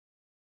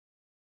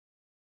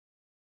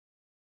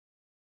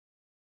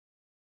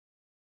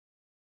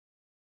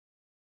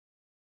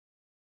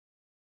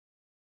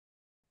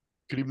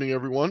Good evening,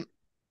 everyone.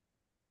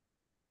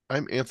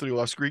 I'm Anthony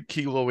Luscre,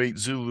 Kilo 8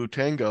 Zulu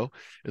Tango,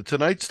 and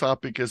tonight's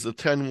topic is the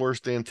 10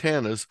 worst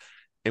antennas,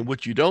 and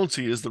what you don't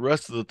see is the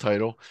rest of the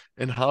title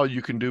and how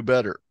you can do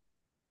better.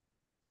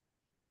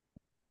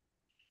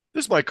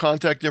 This is my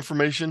contact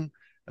information,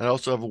 and I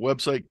also have a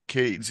website,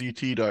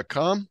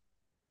 kzt.com.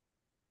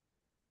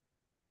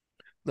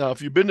 Now,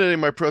 if you've been to any of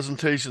my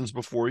presentations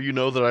before, you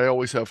know that I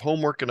always have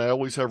homework and I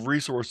always have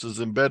resources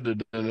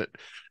embedded in it.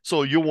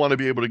 So you'll want to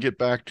be able to get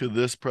back to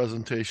this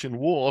presentation.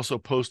 We'll also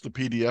post the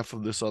PDF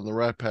of this on the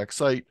RATPAC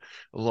site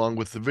along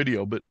with the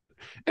video. But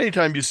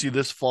anytime you see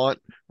this font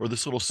or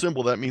this little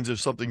symbol, that means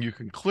there's something you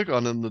can click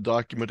on in the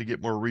document to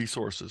get more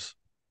resources.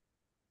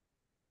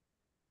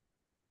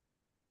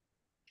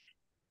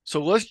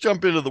 So let's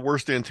jump into the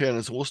worst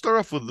antennas. We'll start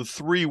off with the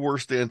 3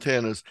 worst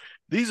antennas.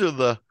 These are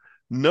the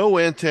no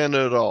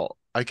antenna at all.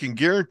 I can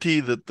guarantee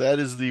that that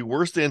is the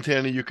worst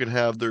antenna you can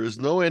have. There is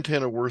no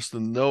antenna worse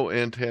than no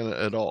antenna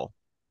at all.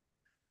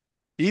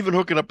 Even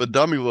hooking up a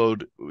dummy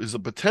load is a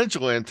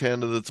potential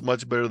antenna that's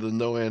much better than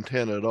no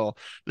antenna at all.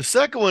 The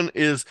second one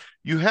is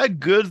you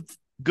had good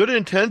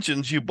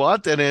intentions. You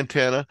bought that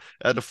antenna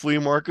at a flea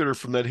market or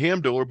from that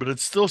ham dealer, but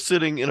it's still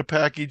sitting in a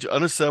package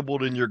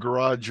unassembled in your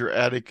garage, your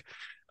attic,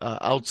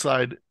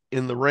 outside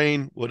in the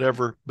rain,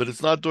 whatever, but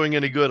it's not doing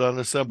any good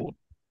unassembled.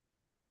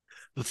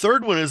 The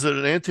third one is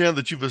an antenna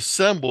that you've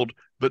assembled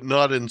but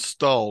not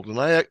installed.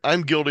 And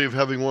I'm guilty of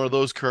having one of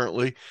those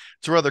currently.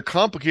 It's a rather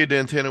complicated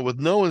antenna with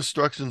no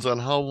instructions on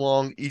how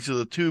long each of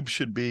the tubes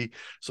should be.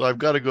 So I've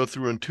got to go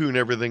through and tune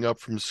everything up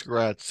from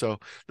scratch. So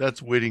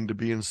that's waiting to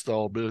be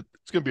installed, but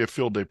it's going to be a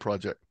field day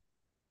project.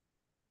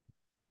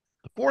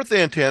 The fourth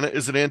antenna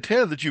is an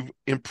antenna that you've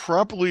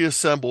improperly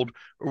assembled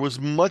or was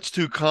much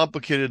too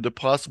complicated to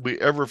possibly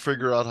ever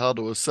figure out how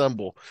to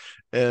assemble.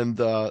 And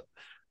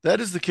that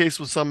is the case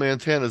with some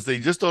antennas. They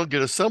just don't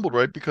get assembled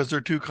right because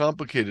they're too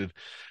complicated.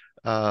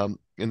 And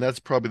that's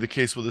probably the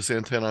case with this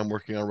antenna I'm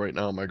working on right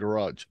now in my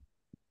garage.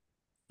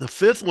 The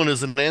fifth one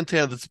is an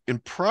antenna that's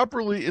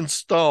improperly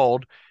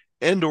installed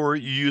and or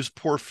you use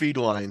poor feed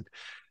line.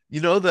 You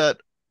know that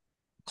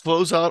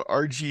closeout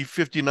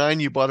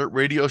RG59 you bought at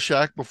Radio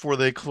Shack before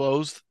they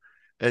closed,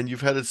 and you've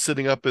had it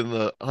sitting up in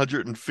the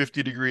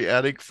 150-degree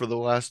attic for the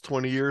last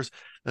 20 years.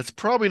 That's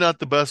probably not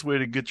the best way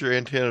to get your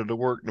antenna to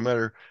work, no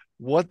matter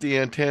what the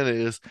antenna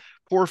is.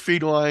 Poor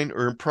feed line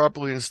or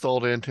improperly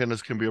installed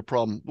antennas can be a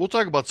problem. We'll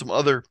talk about some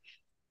other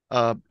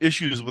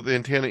issues with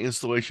antenna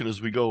installation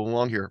as we go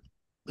along here.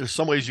 There's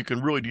some ways you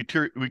can really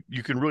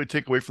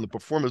take away from the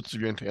performance of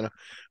your antenna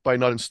by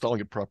not installing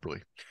it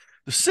properly.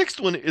 The sixth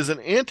one is an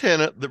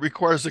antenna that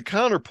requires a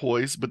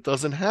counterpoise but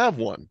doesn't have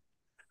one.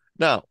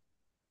 Now,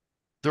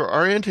 there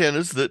are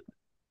antennas that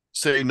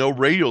say no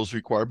radials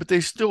required, but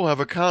they still have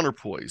a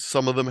counterpoise.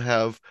 Some of them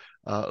have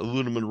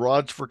aluminum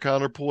rods for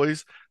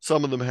counterpoise.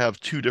 Some of them have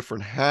 2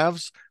 different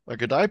halves,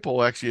 like a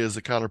dipole actually has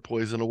a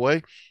counterpoise in a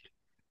way.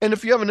 And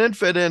if you have an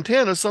end-fed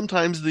antenna,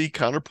 sometimes the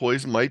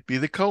counterpoise might be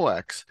the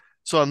coax.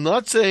 So I'm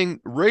not saying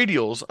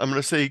radials, I'm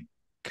going to say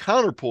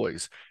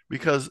counterpoise,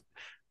 because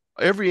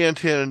every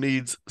antenna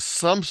needs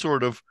some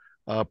sort of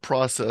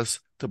process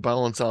to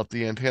balance out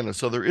the antenna.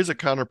 So there is a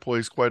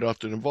counterpoise quite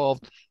often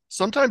involved.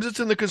 Sometimes it's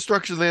in the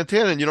construction of the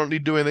antenna and you don't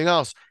need to do anything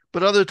else.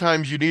 But other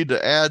times you need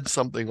to add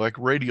something like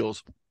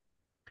radials.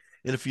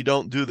 And if you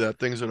don't do that,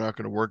 things are not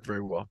going to work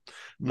very well.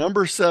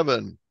 Number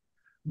 7,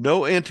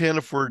 no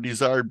antenna for a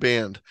desired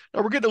band.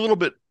 Now we're getting a little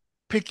bit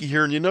picky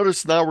here. And you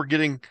notice now we're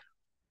getting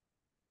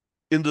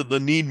into the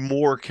need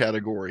more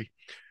category.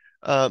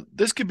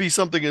 This could be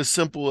something as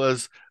simple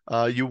as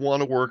you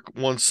want to work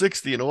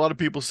 160. And a lot of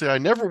people say, I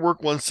never work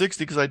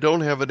 160 because I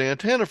don't have an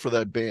antenna for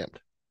that band.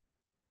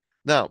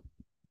 Now,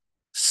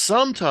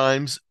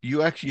 sometimes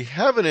you actually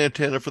have an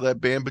antenna for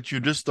that band, but you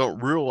just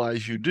don't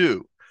realize you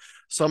do.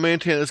 Some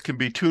antennas can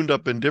be tuned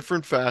up in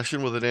different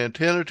fashion with an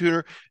antenna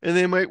tuner, and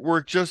they might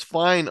work just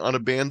fine on a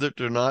band that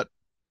they're not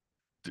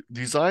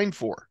designed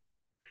for.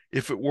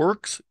 If it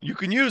works, you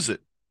can use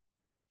it.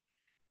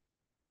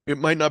 It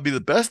might not be the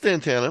best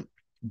antenna,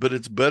 but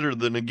it's better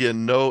than,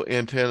 again, no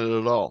antenna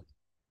at all.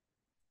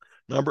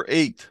 Number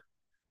 8,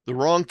 the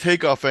wrong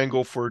takeoff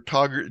angle for a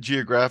target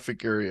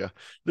geographic area.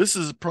 This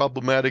is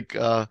problematic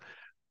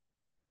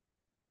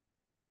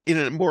in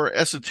a more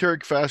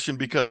esoteric fashion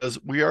because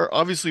we are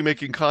obviously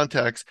making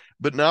contacts,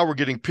 but now we're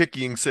getting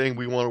picky and saying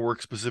we want to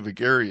work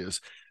specific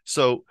areas.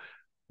 So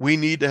we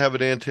need to have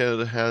an antenna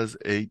that has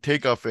a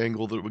takeoff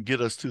angle that would get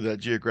us to that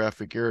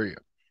geographic area.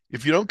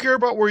 If you don't care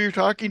about where you're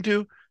talking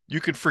to, you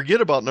can forget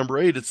about number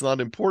 8. It's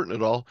not important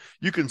at all.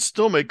 You can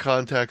still make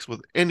contacts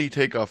with any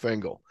takeoff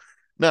angle.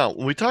 Now,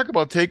 when we talk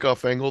about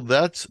takeoff angle,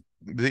 that's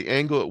the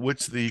angle at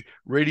which the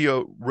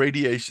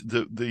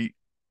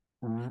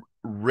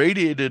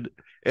radiated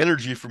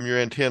energy from your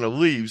antenna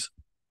leaves.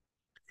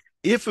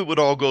 If it would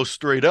all go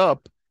straight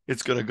up,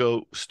 it's going to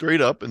go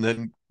straight up and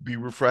then be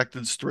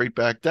refracted straight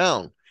back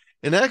down.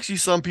 And actually,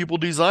 some people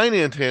design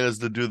antennas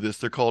to do this.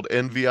 They're called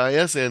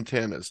NVIS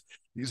antennas.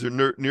 These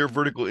are near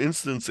vertical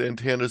incidence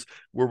antennas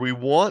where we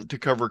want to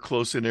cover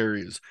close-in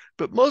areas.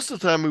 But most of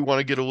the time we want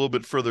to get a little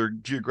bit further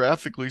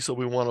geographically, so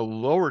we want a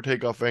lower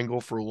takeoff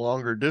angle for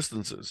longer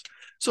distances.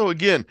 So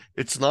again,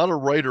 it's not a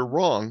right or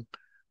wrong.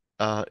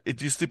 It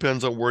just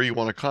depends on where you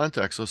want to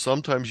contact. So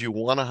sometimes you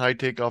want a high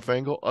takeoff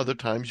angle, other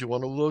times you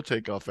want a low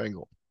takeoff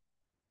angle.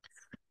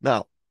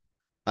 Now,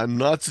 I'm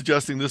not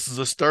suggesting this is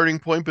a starting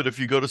point, but if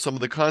you go to some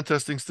of the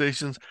contesting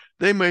stations,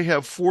 they may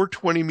have 4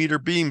 20-meter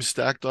beams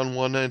stacked on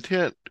one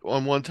antenna,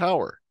 on one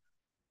tower.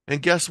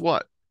 And guess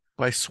what?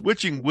 By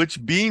switching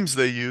which beams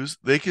they use,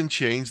 they can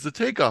change the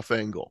takeoff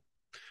angle.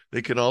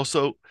 They can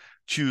also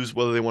choose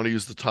whether they want to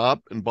use the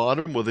top and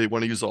bottom, whether they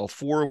want to use all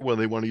 4, whether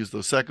they want to use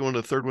the second one,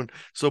 the third one.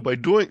 So by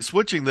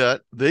switching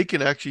that, they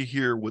can actually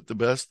hear what the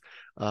best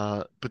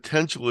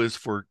potential is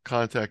for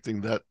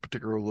contacting that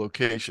particular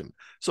location.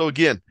 So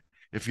again,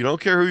 if you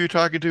don't care who you're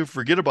talking to,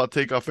 forget about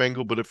takeoff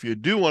angle. But if you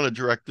do want to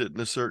direct it in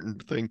a certain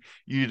thing,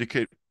 you need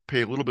to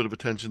pay a little bit of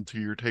attention to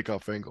your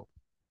takeoff angle.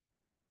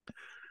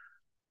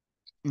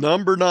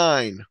 Number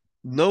 9,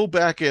 no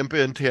back amp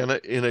antenna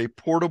in a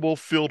portable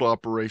field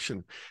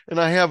operation. And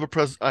I have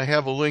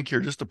a link here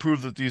just to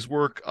prove that these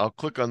work. I'll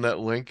click on that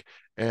link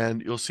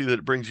and you'll see that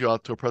it brings you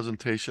out to a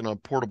presentation on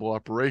portable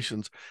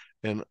operations.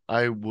 And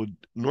I would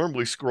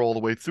normally scroll all the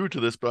way through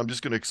to this, but I'm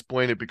just going to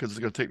explain it because it's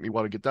going to take me a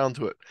while to get down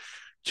to it.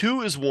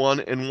 2 is 1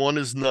 and 1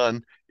 is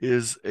none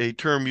is a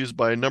term used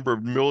by a number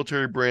of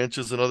military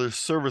branches and other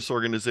service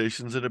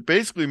organizations. And it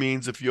basically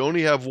means if you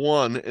only have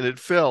 1 and it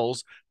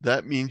fails,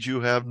 that means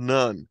you have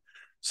none.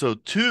 So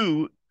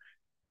 2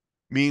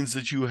 means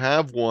that you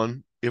have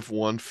 1 if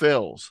 1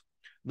 fails.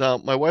 Now,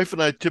 my wife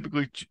and I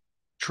typically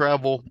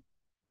travel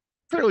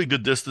fairly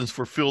good distance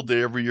for field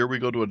day every year. We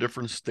go to a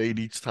different state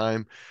each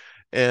time.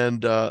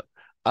 And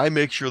I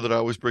make sure that I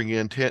always bring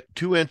in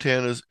 2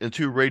 antennas and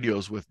 2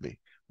 radios with me.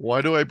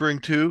 Why do I bring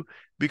 2?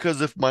 Because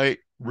if my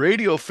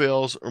radio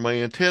fails or my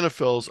antenna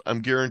fails,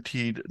 I'm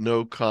guaranteed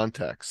no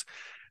contacts.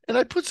 And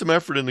I put some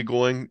effort into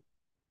going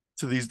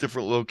to these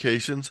different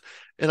locations,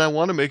 and I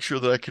want to make sure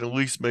that I can at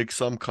least make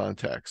some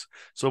contacts.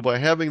 So by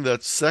having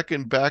that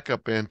second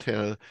backup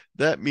antenna,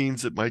 that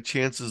means that my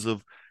chances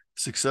of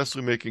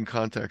successfully making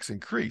contacts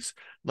increase.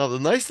 Now, the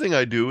nice thing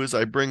I do is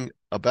I bring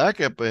a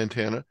backup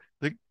antenna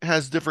that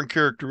has different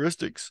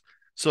characteristics.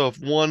 So if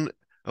one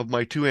of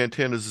my 2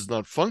 antennas is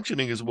not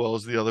functioning as well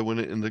as the other one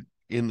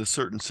in the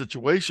certain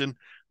situation,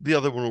 the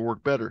other one will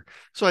work better.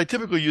 So I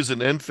typically use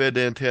an end-fed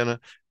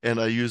antenna and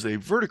I use a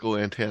vertical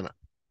antenna.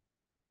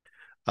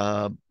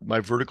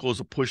 My vertical is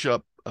a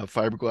push-up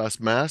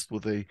fiberglass mast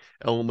with a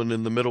element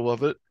in the middle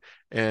of it,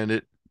 and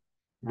it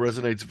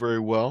resonates very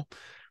well.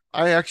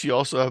 I actually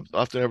also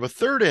often have a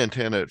third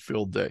antenna at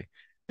field day.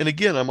 And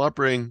again, I'm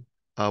operating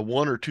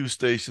 1 or 2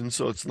 stations,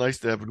 so it's nice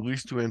to have at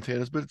least 2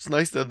 antennas, but it's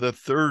nice to have the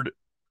third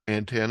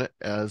antenna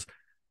as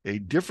a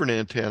different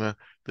antenna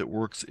that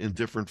works in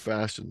different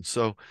fashions.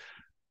 So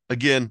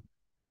again,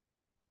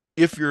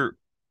 if you're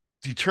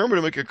determined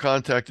to make a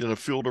contact in a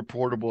field or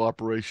portable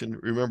operation,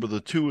 remember the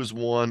 2 is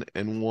 1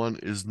 and 1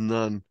 is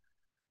none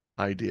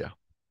idea.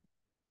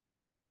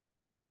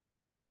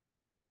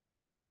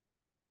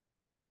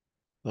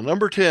 The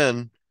number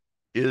 10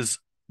 is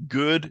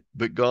good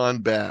but gone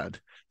bad.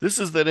 This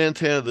is that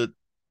antenna that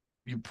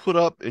you put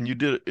up and you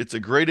did it. It's a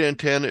great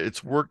antenna.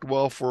 It's worked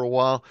well for a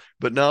while,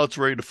 but now it's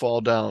ready to fall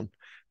down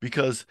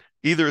because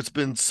either it's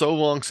been so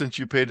long since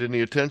you paid any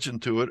attention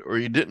to it, or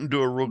you didn't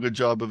do a real good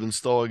job of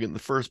installing it in the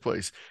first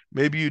place.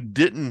 Maybe you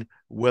didn't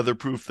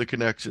weatherproof the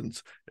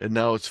connections and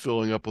now it's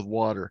filling up with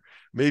water.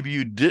 Maybe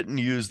you didn't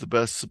use the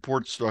best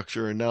support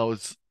structure and now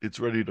it's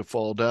ready to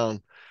fall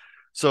down.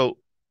 So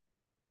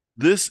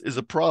this is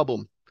a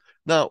problem.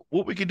 Now,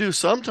 what we can do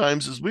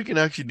sometimes is we can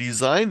actually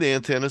design the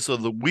antenna so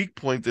the weak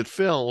point that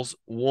fails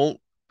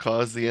won't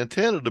cause the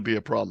antenna to be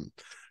a problem.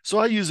 So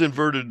I use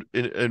inverted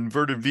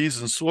V's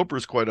and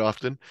slopers quite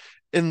often.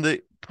 In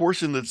the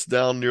portion that's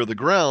down near the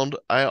ground,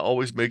 I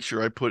always make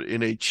sure I put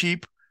in a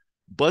cheap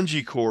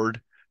bungee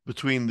cord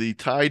between the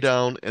tie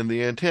down and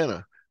the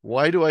antenna.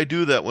 Why do I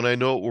do that when I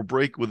know it will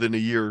break within a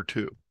year or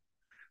 2?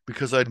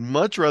 Because I'd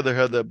much rather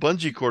have that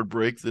bungee cord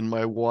break than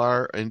my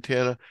wire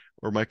antenna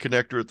or my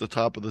connector at the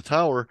top of the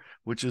tower,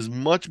 which is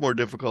much more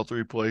difficult to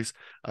replace.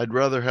 I'd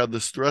rather have the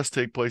stress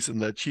take place in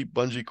that cheap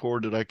bungee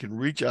cord that I can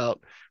reach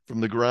out from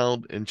the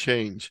ground and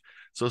change.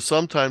 So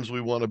sometimes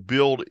we want to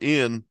build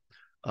in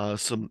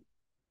some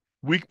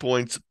weak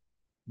points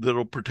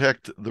that'll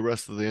protect the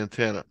rest of the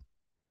antenna.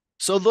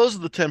 So those are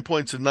the 10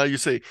 points. And now you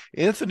say,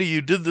 Anthony,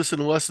 you did this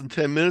in less than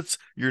 10 minutes.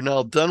 You're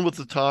now done with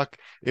the talk.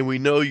 And we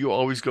know you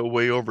always go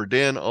way over.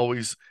 Dan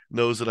always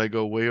knows that I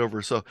go way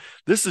over. So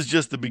this is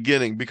just the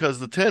beginning, because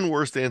the 10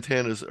 worst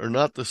antennas are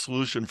not the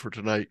solution for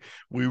tonight.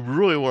 We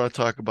really want to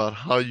talk about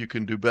how you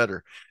can do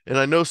better. And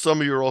I know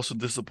some of you are also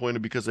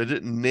disappointed because I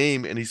didn't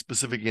name any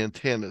specific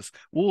antennas.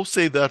 We'll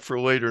save that for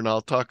later. And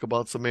I'll talk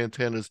about some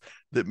antennas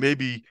that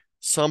maybe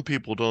some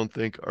people don't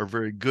think are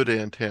very good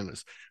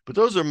antennas. But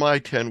those are my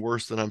 10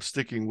 worst, and I'm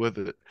sticking with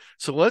it.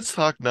 So let's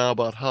talk now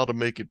about how to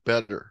make it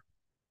better.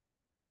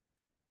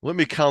 Let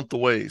me count the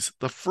ways.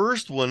 The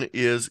first one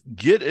is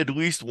get at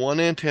least one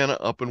antenna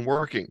up and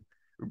working.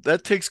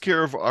 That takes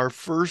care of our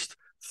first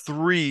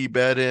 3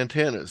 bad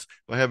antennas.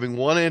 By having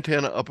one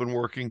antenna up and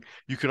working,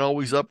 you can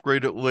always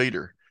upgrade it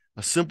later.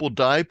 A simple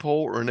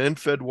dipole or an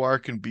end-fed wire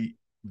can be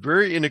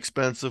very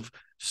inexpensive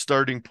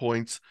starting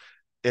points.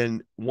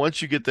 And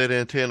once you get that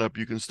antenna up,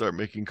 you can start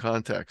making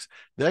contacts.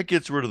 That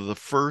gets rid of the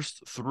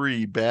first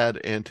 3 bad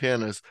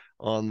antennas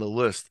on the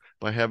list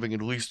by having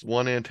at least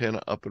one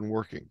antenna up and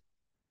working.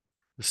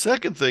 The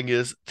second thing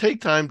is take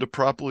time to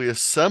properly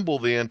assemble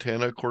the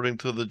antenna according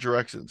to the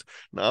directions.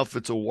 Now, if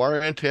it's a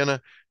wire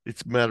antenna,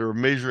 it's a matter of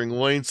measuring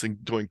lengths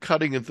and doing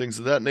cutting and things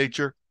of that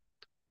nature.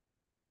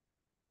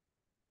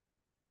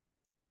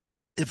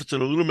 If it's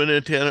an aluminum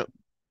antenna,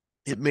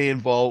 it may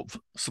involve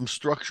some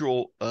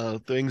structural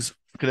things,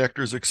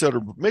 connectors, etc.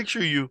 But make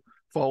sure you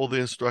follow the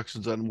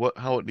instructions on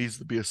how it needs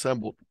to be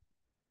assembled.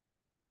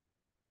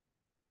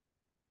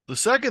 The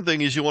second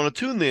thing is you want to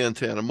tune the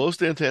antenna.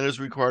 Most antennas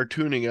require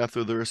tuning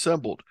after they're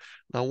assembled.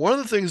 Now, one of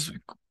the things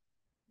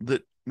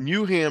that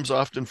new hams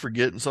often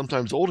forget, and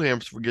sometimes old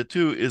hams forget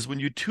too, is when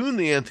you tune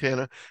the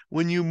antenna,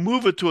 when you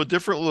move it to a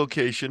different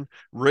location,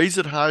 raise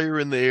it higher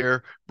in the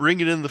air, bring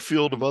it in the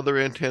field of other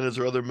antennas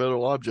or other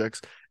metal objects,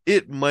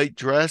 it might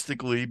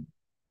drastically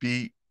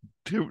be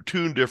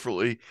tuned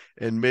differently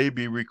and may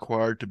be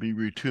required to be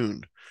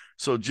retuned.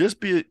 So just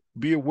be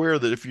aware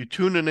that if you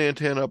tune an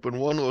antenna up in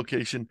one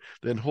location,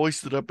 then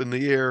hoist it up in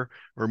the air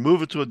or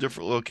move it to a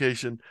different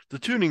location, the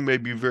tuning may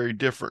be very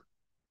different.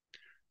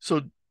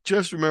 So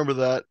just remember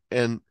that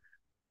and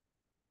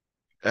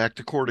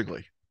act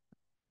accordingly.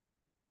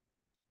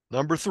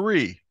 Number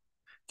 3,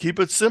 keep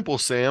it simple,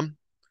 Sam.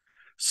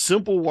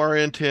 Simple wire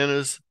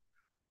antennas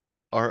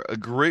are a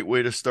great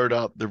way to start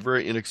out. They're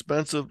very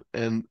inexpensive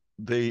and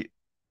they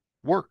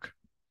work.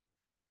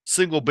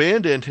 Single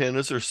band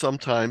antennas are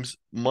sometimes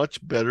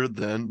much better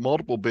than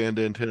multiple band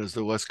antennas.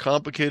 They're less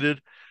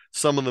complicated.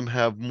 Some of them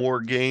have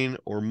more gain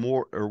or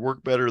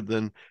work better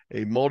than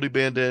a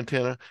multi-band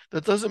antenna.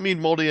 That doesn't mean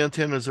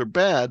multi-antennas are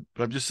bad,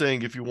 but I'm just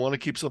saying if you want to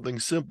keep something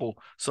simple,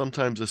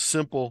 sometimes a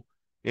simple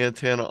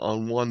antenna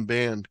on one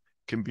band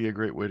can be a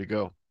great way to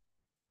go.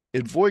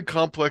 Avoid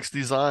complex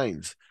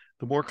designs.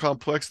 The more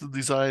complex the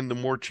design, the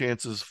more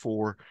chances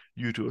for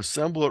you to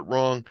assemble it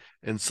wrong,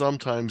 and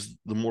sometimes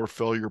the more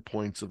failure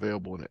points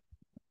available in it.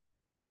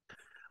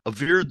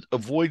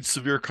 Avoid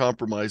severe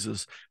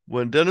compromises.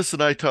 When Dennis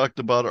and I talked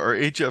about our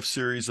HF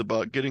series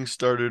about getting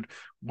started,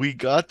 we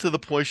got to the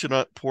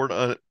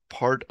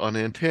part on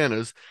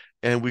antennas,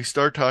 and we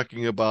start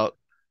talking about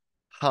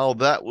how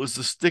that was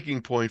the sticking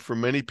point for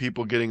many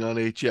people getting on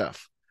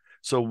HF.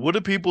 So what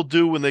do people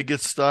do when they get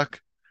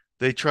stuck?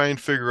 They try and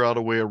figure out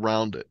a way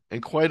around it.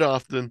 And quite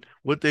often,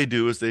 what they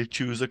do is they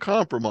choose a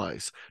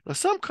compromise. Now,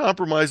 some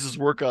compromises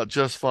work out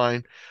just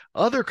fine.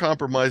 Other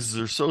compromises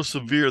are so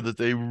severe that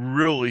they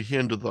really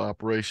hinder the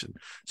operation.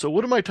 So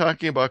what am I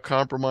talking about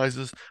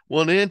compromises?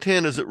 Well, in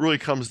antennas, it really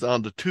comes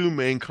down to 2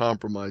 main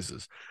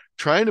compromises.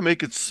 Trying to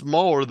make it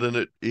smaller than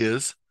it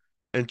is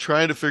and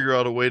trying to figure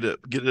out a way to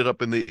get it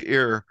up in the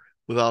air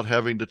without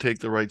having to take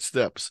the right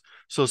steps.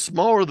 So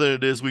smaller than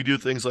it is, we do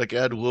things like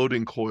add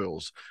loading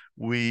coils.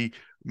 We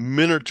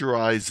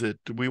miniaturize it.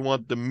 We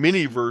want the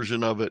mini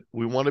version of it.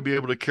 We want to be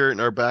able to carry it in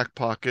our back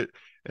pocket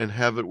and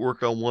have it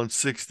work on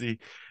 160.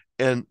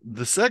 And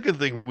the second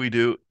thing we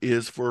do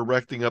is for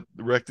erecting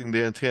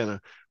the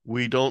antenna.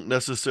 We don't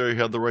necessarily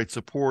have the right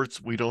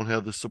supports. We don't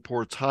have the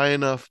supports high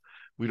enough.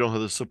 We don't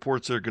have the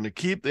supports that are going to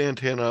keep the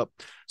antenna up.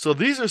 So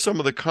these are some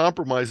of the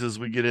compromises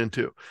we get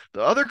into.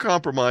 The other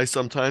compromise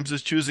sometimes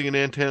is choosing an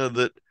antenna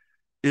that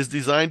is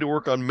designed to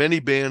work on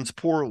many bands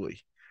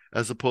poorly,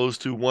 as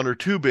opposed to 1 or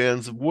 2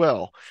 bands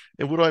well.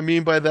 And what do I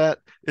mean by that?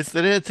 It's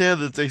that antenna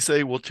that they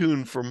say will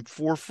tune from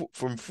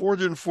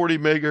 440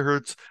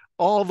 megahertz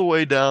all the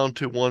way down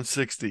to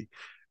 160.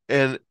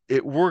 And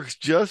it works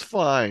just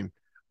fine.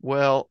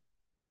 Well,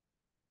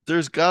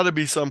 there's got to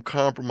be some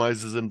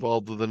compromises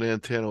involved with an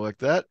antenna like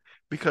that,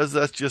 because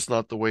that's just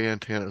not the way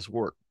antennas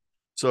work.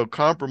 So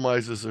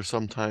compromises are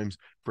sometimes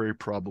very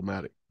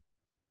problematic.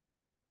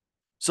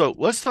 So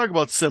let's talk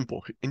about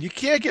simple. And you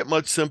can't get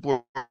much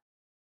simpler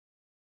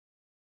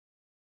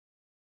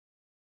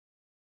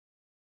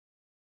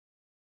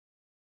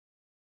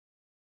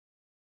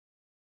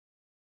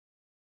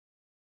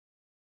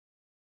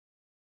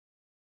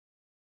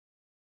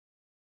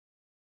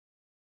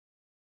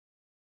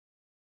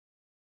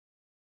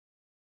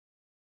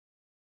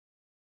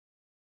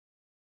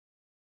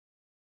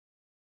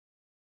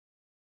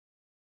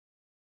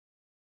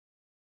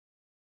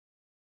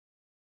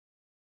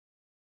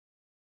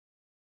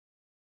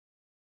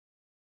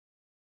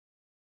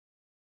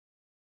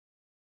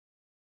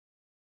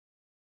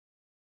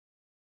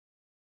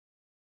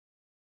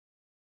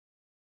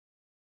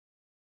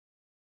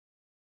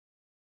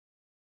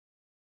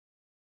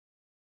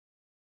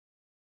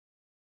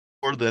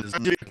than is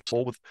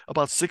with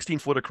about 16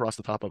 foot across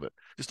the top of it,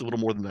 just a little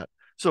more than that.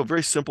 So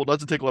very simple,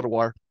 doesn't take a lot of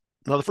wire.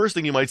 Now, the first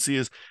thing you might see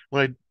is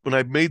when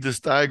I made this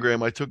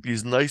diagram, I took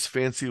these nice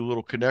fancy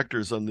little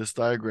connectors on this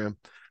diagram.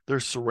 they're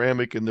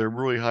ceramic and they're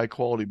really high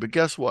quality. But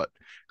guess what?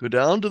 Go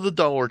down to the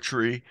Dollar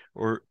Tree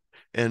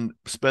and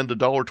spend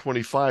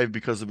 $1.25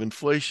 because of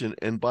inflation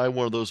and buy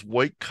one of those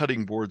white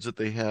cutting boards that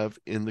they have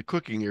in the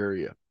cooking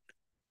area.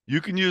 You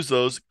can use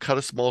those, cut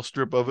a small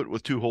strip of it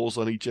with 2 holes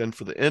on each end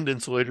for the end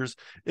insulators.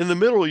 In the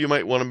middle, you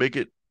might want to make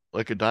it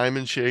like a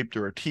diamond shaped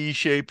or a T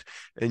shaped,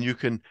 and you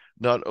can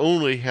not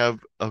only have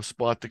a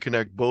spot to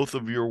connect both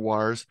of your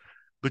wires,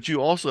 but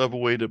you also have a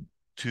way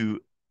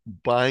to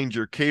bind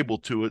your cable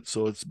to it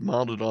so it's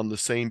mounted on the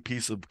same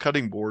piece of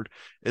cutting board,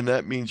 and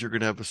that means you're going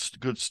to have a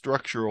good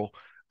structural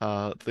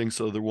thing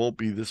so there won't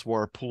be this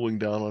wire pulling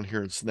down on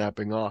here and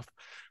snapping off.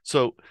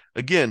 So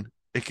again,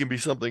 it can be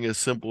something as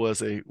simple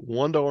as a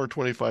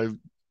 $1.25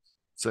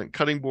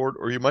 cutting board,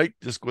 or you might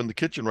just go in the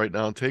kitchen right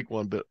now and take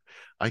one, but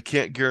I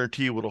can't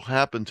guarantee what will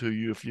happen to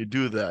you if you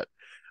do that,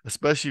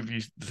 especially if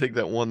you take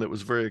that one that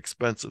was very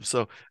expensive.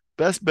 So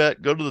best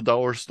bet, go to the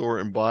dollar store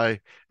and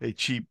buy a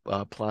cheap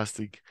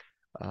plastic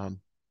a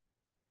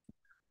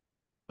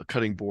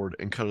cutting board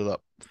and cut it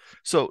up.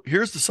 So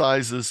here's the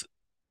sizes.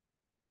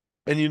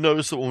 And you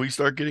notice that when we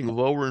start getting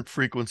lower in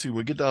frequency, when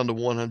we get down to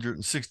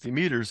 160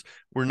 meters,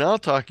 we're now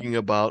talking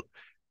about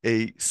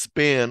a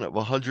span of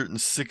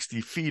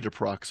 160 feet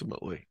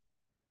approximately.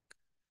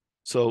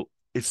 So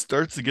it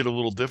starts to get a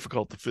little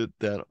difficult to fit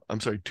that. I'm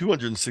sorry,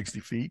 260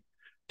 feet.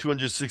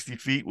 260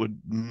 feet would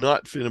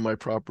not fit in my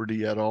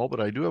property at all, but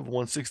I do have a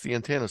 160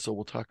 antenna, so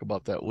we'll talk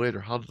about that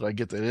later. How did I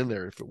get that in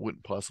there if it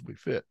wouldn't possibly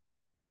fit?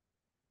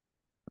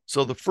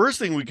 So the first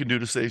thing we can do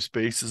to save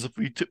space is if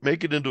we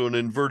make it into an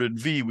inverted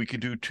V, we can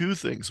do 2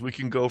 things. We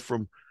can go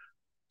from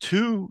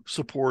 2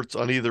 supports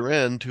on either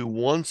end to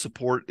 1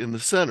 support in the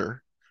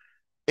center.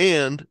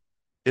 And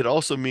it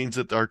also means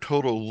that our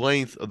total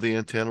length of the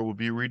antenna will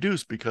be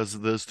reduced because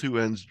those 2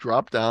 ends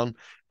drop down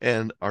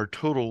and our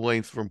total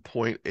length from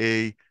point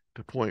A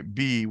to point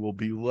B will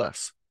be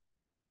less.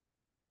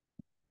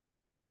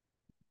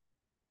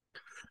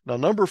 Now,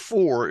 number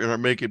 4 in our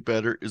Make It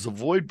Better is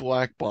avoid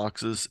black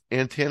boxes,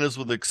 antennas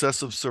with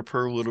excessive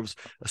superlatives,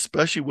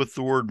 especially with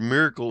the word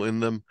miracle in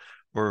them,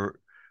 or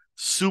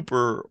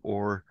super,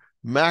 or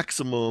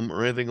maximum,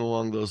 or anything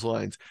along those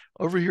lines.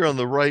 Over here on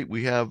the right,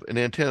 we have an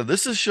antenna.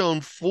 This is shown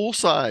full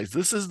size.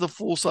 This is the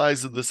full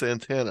size of this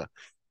antenna.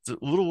 It's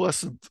a little less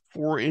than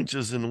 4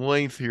 inches in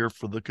length here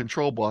for the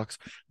control box.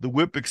 The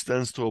whip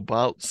extends to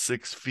about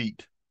 6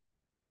 feet,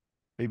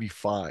 maybe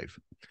 5.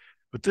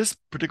 But this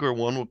particular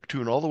one will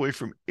tune all the way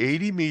from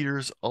 80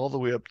 meters all the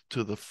way up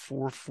to the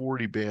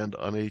 440 band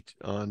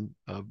on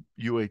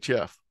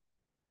UHF.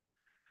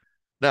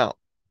 Now,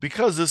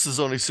 because this is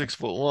only 6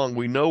 foot long,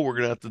 we know we're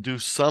going to have to do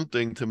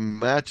something to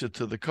match it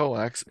to the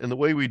coax. And the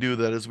way we do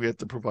that is we have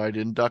to provide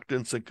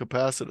inductance and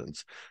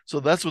capacitance. So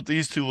that's what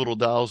these 2 little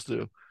dowels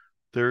do.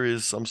 There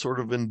is some sort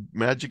of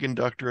magic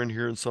inductor in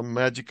here and some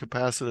magic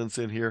capacitance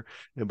in here.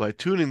 And by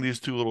tuning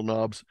these 2 little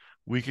knobs,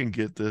 we can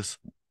get this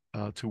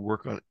to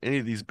work on any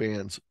of these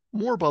bands.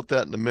 More about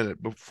that in a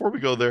minute. Before we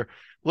go there,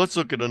 let's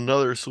look at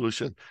another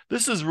solution.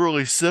 This is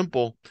really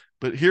simple,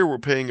 but here we're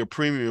paying a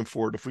premium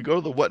for it. If we go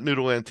to the Wet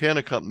Noodle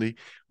Antenna Company,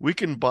 we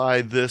can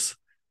buy this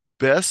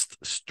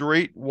best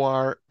straight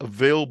wire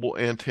available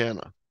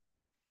antenna.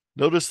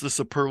 Notice the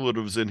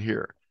superlatives in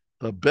here.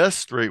 The best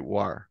straight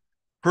wire,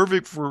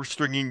 perfect for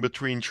stringing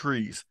between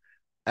trees,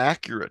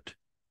 accurate,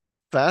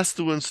 fast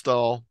to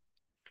install,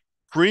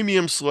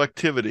 premium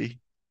selectivity,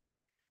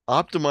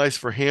 optimized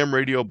for ham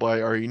radio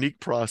by our unique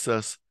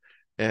process.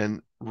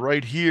 And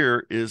right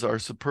here is our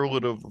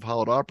superlative of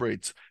how it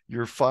operates.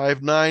 You're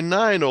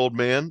 599, old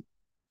man.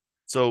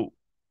 So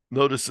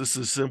notice this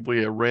is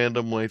simply a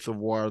random length of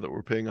wire that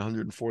we're paying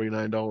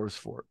 $149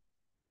 for.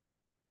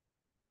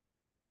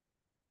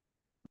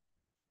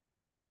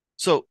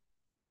 So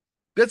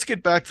let's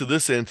get back to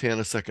this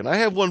antenna a second. I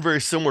have one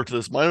very similar to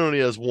this. Mine only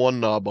has 1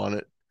 knob on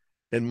it,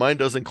 and mine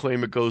doesn't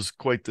claim it goes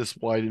quite this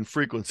wide in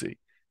frequency.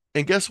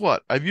 And guess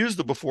what? I've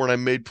used it before and I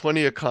made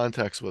plenty of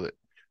contacts with it.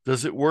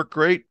 Does it work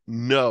great?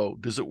 No.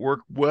 Does it work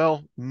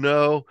well?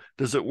 No.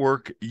 Does it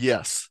work?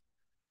 Yes.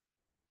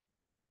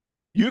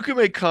 You can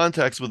make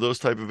contacts with those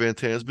type of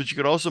antennas, but you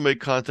can also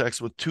make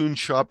contacts with tuned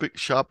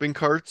shopping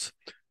carts,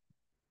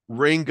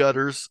 rain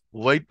gutters,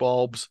 light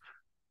bulbs,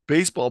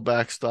 baseball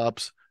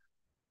backstops,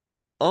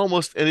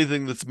 almost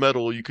anything that's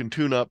metal you can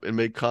tune up and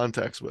make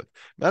contacts with.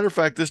 Matter of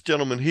fact, this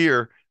gentleman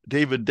here,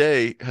 David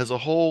Day, has a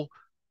whole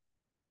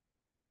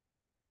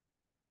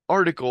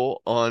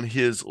article on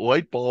his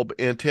light bulb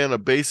antenna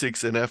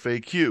basics and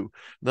FAQ.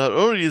 Not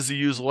only does he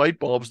use light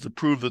bulbs to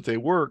prove that they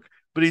work,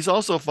 but he's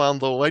also found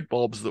the light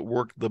bulbs that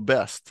work the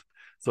best.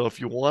 So if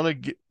you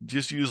want to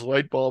just use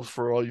light bulbs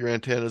for all your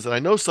antennas, and I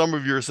know some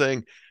of you are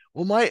saying,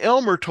 well, my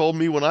Elmer told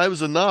me when I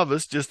was a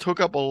novice, just hook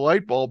up a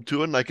light bulb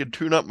to it and I could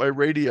tune up my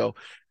radio.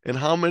 And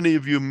how many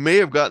of you may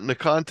have gotten a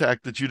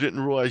contact that you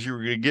didn't realize you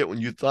were going to get when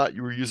you thought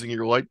you were using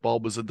your light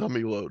bulb as a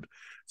dummy load?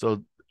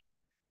 So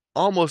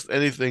almost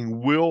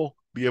anything will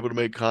be able to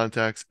make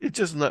contacts. It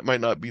just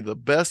might not be the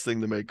best thing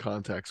to make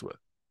contacts with.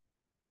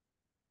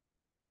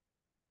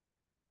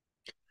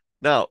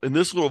 Now, in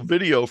this little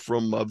video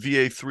from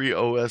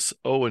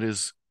VA3OSO and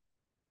his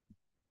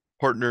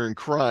partner in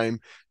crime,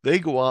 they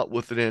go out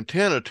with an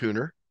antenna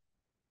tuner.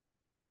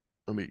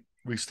 Let me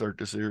restart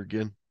this here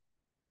again.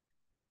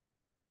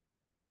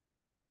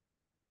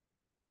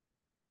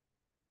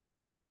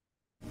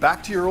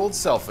 Back to your old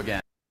self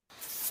again.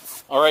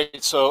 All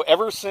right, so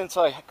ever since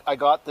I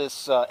got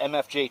this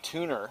MFJ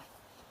tuner,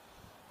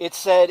 it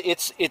said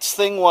its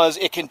thing was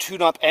it can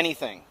tune up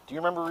anything. Do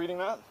you remember reading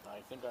that? I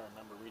think I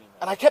remember reading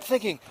that. And I kept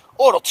thinking,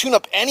 oh, it'll tune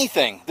up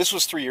anything. This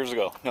was 3 years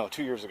ago. No,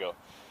 2 years ago.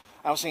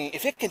 I was thinking,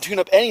 if it can tune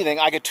up anything,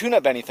 I could tune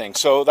up anything.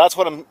 So that's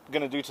what I'm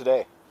going to do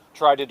today.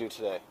 Try to do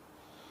today.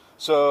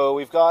 So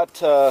we've got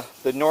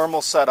the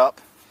normal setup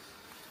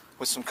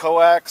with some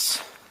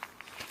coax.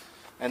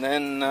 And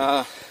then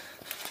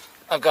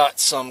I've got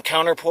some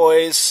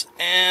counterpoise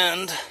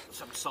and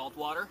Some salt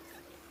water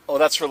oh,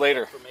 that's for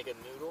later. for making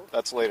noodles.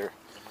 That's later.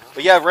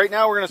 But yeah, right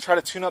now we're going to try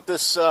to tune up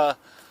this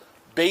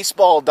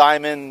baseball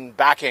diamond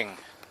backing.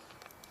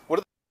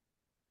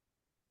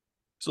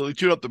 So they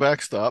tune up the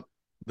backstop.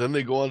 Then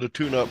they go on to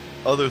tune up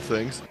other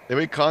things. They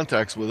make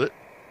contacts with it,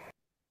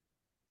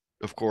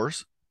 of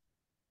course.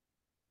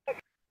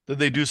 Then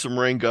they do some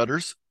rain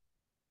gutters.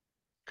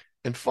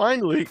 And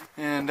finally,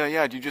 And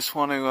yeah, do you just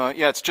want to,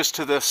 yeah, it's just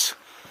to this.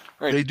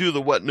 Right. they do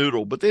the wet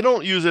noodle, but they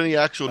don't use any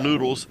actual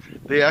noodles.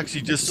 They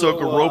actually just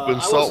soak a rope in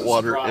salt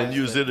water and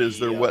use it as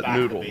their wet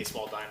noodle.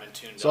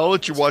 So I'll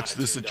let you watch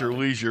this at your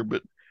leisure,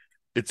 but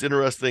it's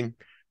interesting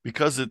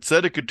because it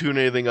said it could tune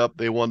anything up.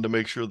 They wanted to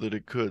make sure that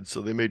it could,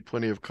 so they made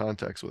plenty of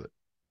contacts with it.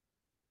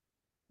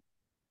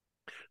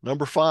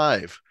 Number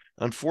 5,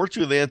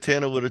 unfortunately, the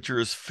antenna literature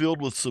is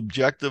filled with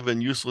subjective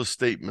and useless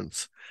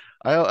statements.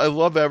 I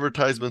love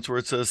advertisements where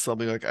it says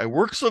something like, I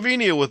worked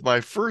Slovenia with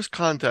my first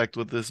contact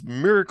with this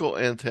miracle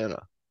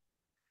antenna.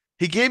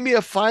 He gave me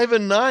a 5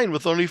 and 9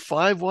 with only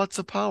 5 watts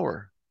of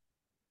power.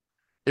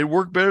 It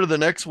worked better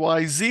than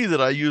XYZ that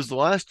I used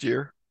last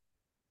year.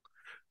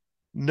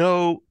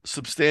 No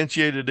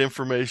substantiated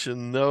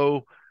information,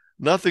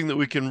 nothing that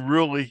we can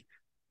really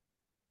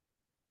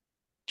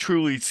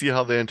truly see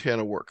how the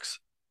antenna works.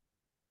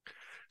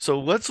 So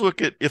let's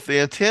look at if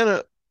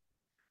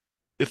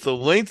the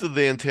length of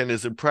the antenna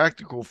is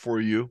impractical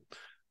for you.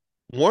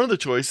 One of the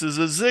choices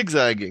is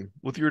zigzagging.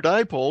 With your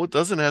dipole, it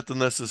doesn't have to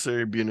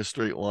necessarily be in a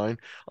straight line.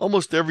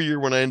 Almost every year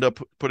when I end up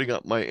putting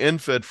up my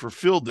end fed for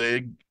field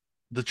day,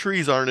 the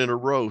trees aren't in a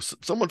row.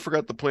 Someone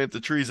forgot to plant the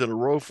trees in a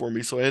row for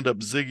me, so I end up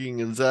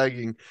zigging and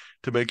zagging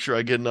to make sure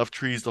I get enough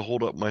trees to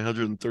hold up my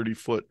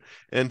 130-foot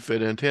end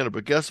fed antenna.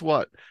 But guess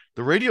what?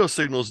 The radio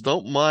signals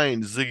don't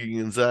mind zigging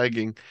and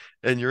zagging,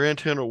 and your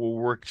antenna will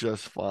work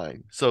just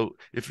fine. So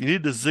if you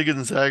need to zig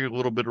and zag a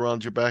little bit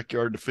around your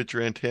backyard to fit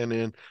your antenna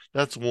in,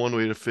 that's one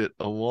way to fit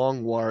a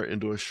long wire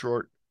into a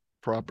short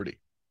property.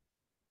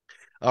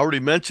 I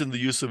already mentioned the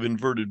use of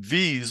inverted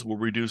V's will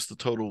reduce the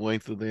total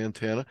length of the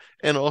antenna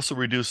and also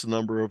reduce the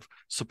number of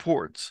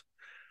supports.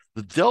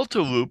 The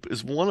delta loop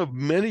is one of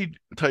many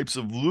types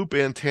of loop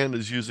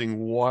antennas using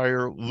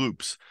wire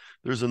loops.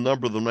 There's a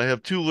number of them. I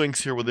have 2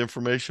 links here with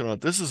information on it.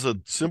 This is a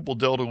simple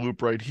delta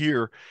loop right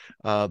here.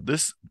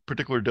 This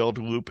particular delta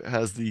loop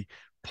has the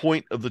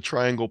point of the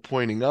triangle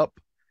pointing up,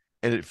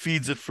 and it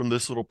feeds it from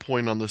this little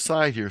point on the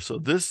side here. So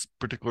this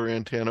particular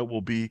antenna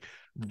will be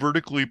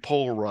vertically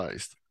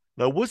polarized.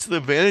 Now, what's the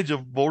advantage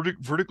of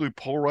vertically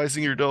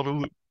polarizing your delta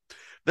loop?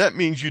 That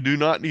means you do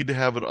not need to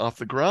have it off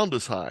the ground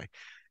as high.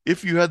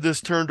 If you had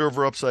this turned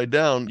over upside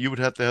down, you would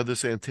have to have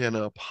this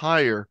antenna up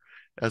higher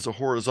as a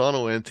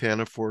horizontal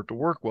antenna for it to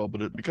work well.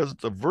 But because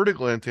it's a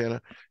vertical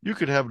antenna, you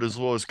could have it as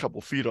low as a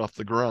couple feet off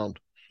the ground.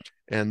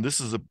 And this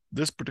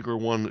particular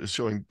one is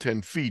showing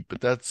 10 feet,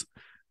 but that's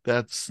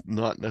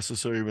not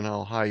necessarily even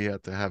how high you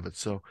have to have it.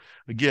 So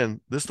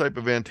again, this type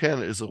of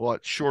antenna is a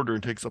lot shorter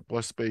and takes up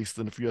less space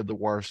than if you had the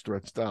wire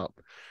stretched out.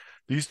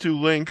 These 2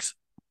 links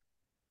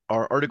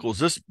are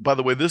articles. By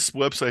the way, this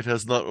website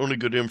has not only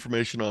good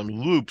information on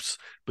loops,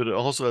 but it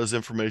also has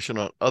information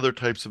on other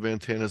types of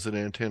antennas and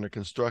antenna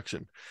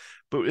construction.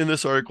 But in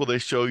this article, they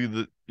show you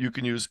that you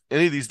can use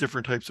any of these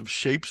different types of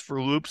shapes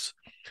for loops.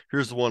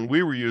 Here's the one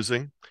we were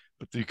using,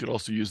 but you could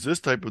also use this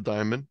type of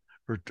diamond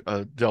or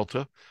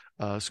delta.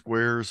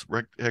 Squares,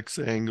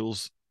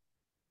 rectangles,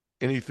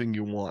 anything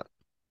you want.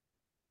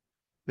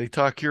 They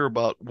talk here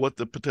about what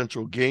the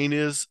potential gain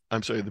is.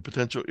 I'm sorry, the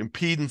potential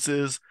impedance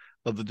is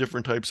of the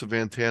different types of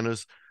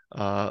antennas.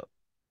 And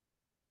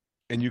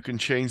you can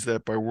change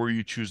that by where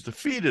you choose to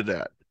feed it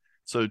at.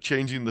 So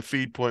changing the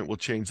feed point will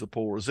change the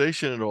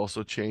polarization. It'll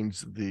also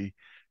change the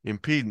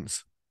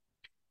impedance.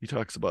 He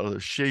talks about other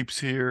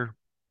shapes here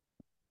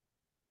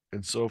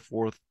and so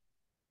forth.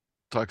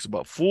 Talks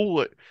about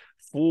full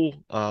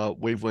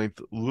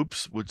wavelength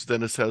loops, which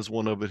Dennis has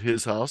one of at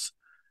his house.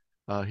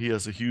 He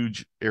has a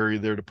huge area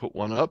there to put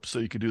one up, so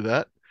you can do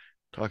that.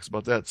 Talks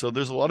about that. So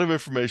there's a lot of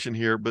information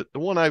here, but the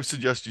one I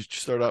suggest you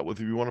start out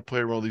with if you want to play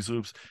around with these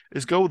loops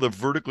is go with a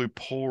vertically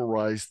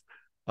polarized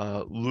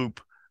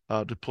loop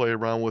to play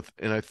around with,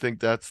 and I think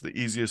that's the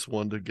easiest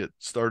one to get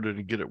started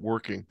and get it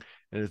working.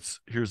 And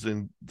here's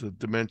the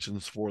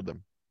dimensions for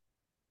them.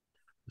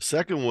 The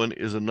second one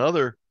is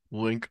another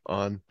link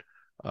on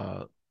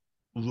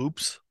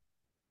loops.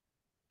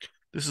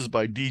 This is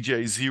by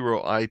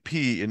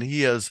DJ0IP, and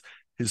he has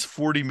his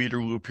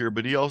 40-meter loop here,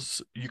 but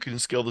you can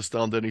scale this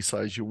down to any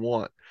size you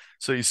want.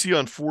 So you see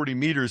on 40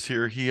 meters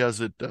here, he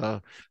has it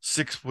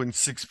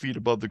 6.6 feet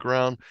above the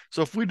ground.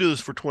 So if we do this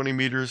for 20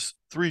 meters,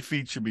 3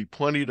 feet should be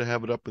plenty to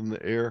have it up in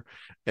the air.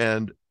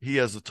 And he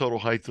has a total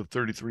height of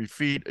 33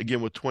 feet.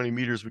 Again, with 20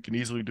 meters, we can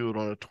easily do it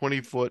on a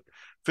 20-foot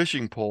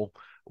fishing pole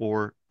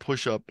or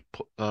push-up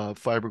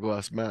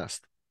fiberglass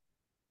mast.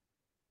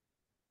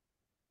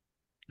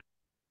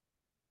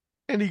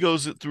 And he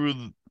goes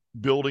through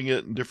building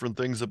it and different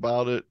things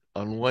about it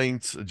on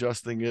lengths,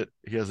 adjusting it.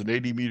 He has an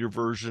 80-meter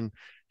version.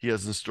 He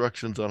has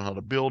instructions on how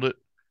to build it.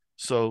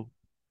 So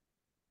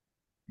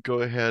go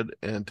ahead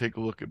and take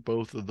a look at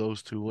both of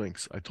those two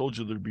links. I told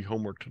you there'd be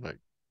homework tonight.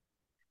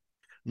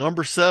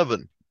 Number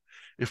 7,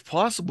 if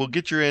possible,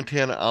 get your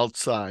antenna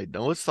outside.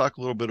 Now let's talk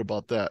a little bit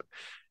about that.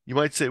 You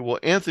might say, well,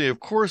 Anthony, of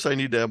course I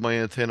need to have my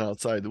antenna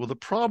outside. Well, the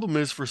problem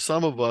is for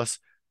some of us,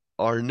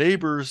 our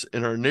neighbors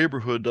in our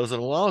neighborhood doesn't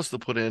allow us to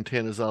put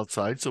antennas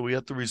outside, so we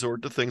have to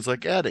resort to things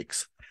like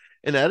attics.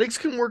 And attics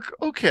can work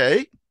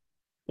okay.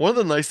 One of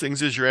the nice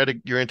things is your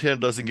antenna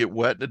doesn't get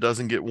wet and it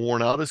doesn't get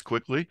worn out as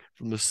quickly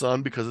from the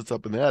sun because it's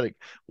up in the attic.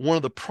 One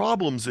of the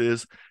problems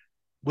is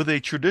with a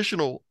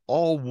traditional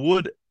all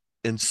wood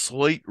and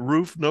slate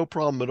roof, no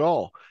problem at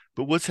all.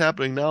 But what's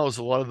happening now is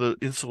a lot of the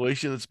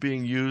insulation that's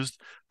being used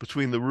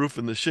between the roof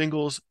and the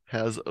shingles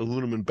has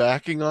aluminum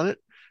backing on it.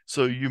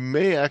 So you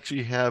may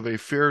actually have a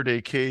Faraday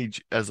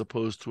cage as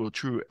opposed to a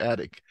true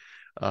attic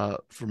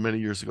from many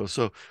years ago.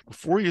 So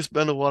before you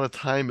spend a lot of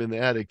time in the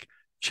attic,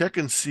 check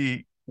and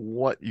see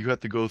what you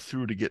have to go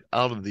through to get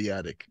out of the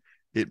attic.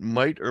 It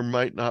might or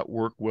might not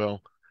work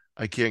well.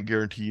 I can't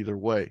guarantee either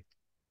way.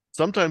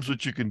 Sometimes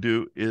what you can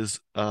do is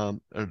a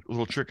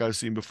little trick I've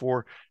seen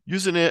before,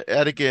 use an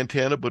attic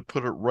antenna, but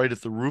put it right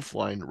at the roof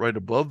line, right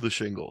above the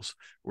shingles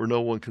where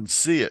no one can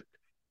see it,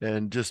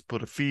 and just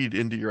put a feed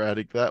into your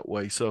attic that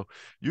way. So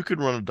you can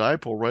run a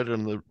dipole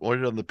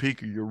right on the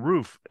peak of your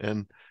roof,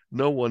 and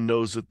no one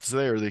knows it's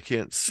there. They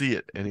can't see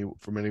it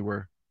from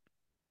anywhere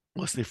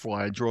unless they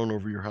fly a drone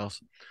over your house.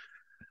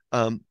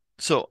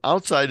 So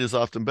outside is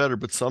often better,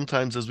 but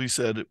sometimes, as we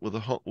said, with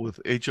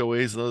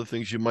HOAs and other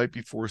things, you might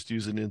be forced to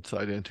use an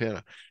inside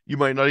antenna. You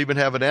might not even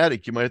have an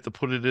attic. You might have to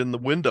put it in the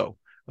window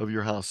of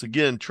your house.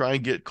 Again, try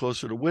and get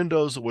closer to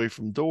windows, away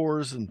from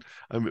doors, and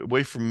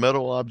away from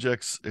metal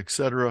objects,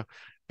 etc.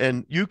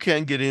 And you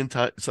can get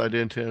inside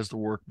antennas to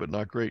work, but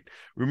not great.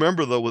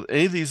 Remember, though, with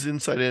any of these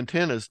inside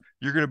antennas,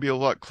 you're going to be a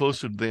lot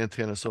closer to the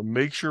antenna. So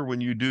make sure when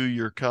you do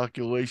your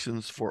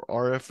calculations for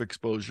RF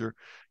exposure,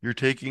 you're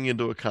taking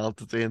into account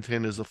that the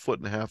antenna is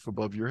 1.5 feet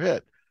above your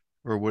head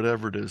or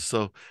whatever it is.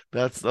 So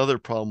that's the other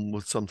problem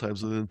with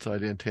sometimes with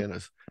inside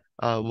antennas.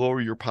 Lower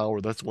your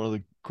power. That's one of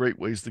the great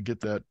ways to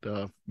get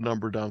that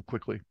number down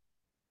quickly.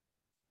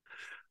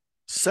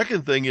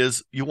 Second thing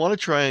is you want to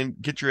try and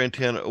get your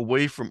antenna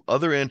away from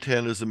other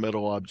antennas and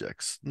metal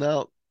objects.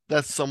 Now,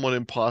 that's somewhat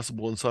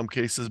impossible in some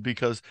cases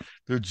because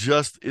there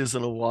just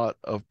isn't a lot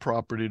of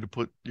property to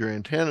put your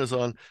antennas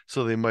on,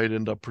 so they might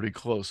end up pretty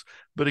close.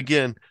 But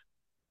again,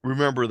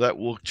 remember that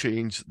will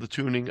change the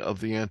tuning of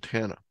the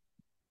antenna.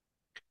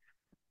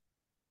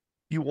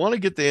 You want to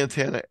get the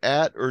antenna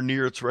at or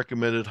near its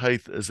recommended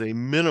height as a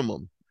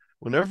minimum.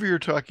 Whenever you're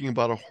talking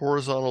about a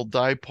horizontal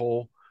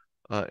dipole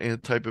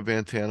type of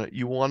antenna,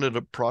 you want it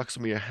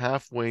approximately a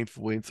half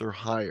length or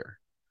higher.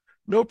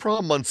 No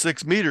problem on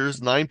 6 meters,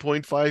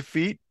 9.5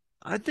 feet.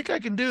 I think I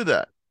can do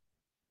that.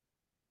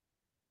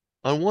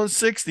 On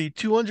 160,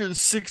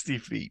 260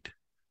 feet.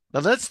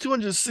 Now that's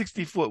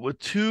 260 foot with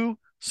 2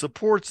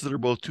 supports that are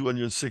both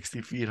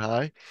 260 feet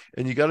high,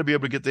 and you got to be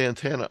able to get the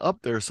antenna up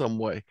there some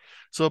way.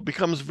 So it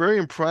becomes very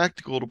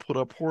impractical to put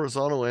up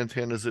horizontal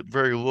antennas at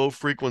very low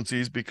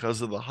frequencies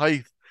because of the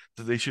height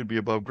that they should be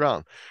above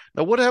ground.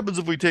 Now, what happens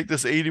if we take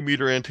this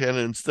 80-meter antenna,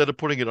 instead of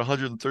putting it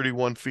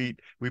 131 feet,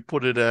 we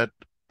put it at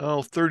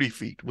 30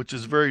 feet, which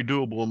is very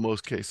doable in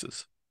most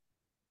cases?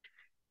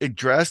 It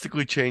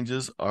drastically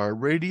changes our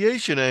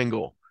radiation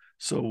angle.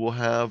 So we'll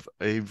have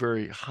a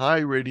very high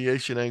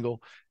radiation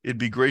angle. It'd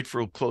be great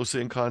for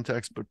close-in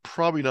contacts, but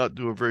probably not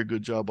do a very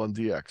good job on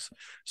DX.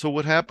 So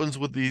what happens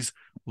with these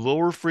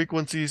lower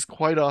frequencies,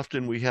 quite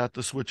often we have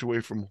to switch away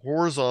from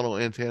horizontal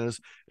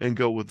antennas and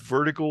go with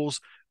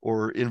verticals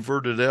or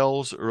inverted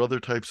Ls or other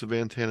types of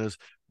antennas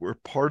where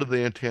part of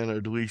the antenna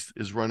at least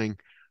is running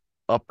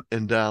up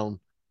and down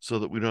so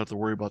that we don't have to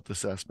worry about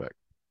this aspect.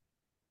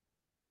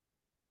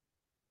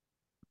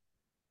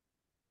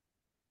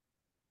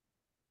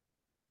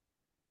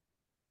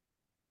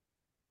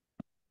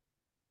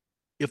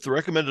 If the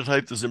recommended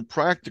height is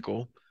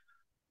impractical,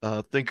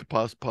 think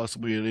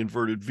possibly an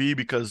inverted V,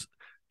 because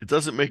it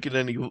doesn't make it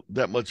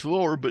that much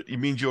lower, but it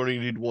means you only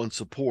need one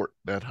support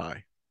that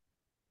high.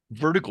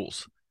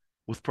 Verticals.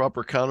 With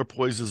proper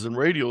counterpoises and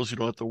radials, you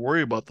don't have to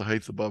worry about the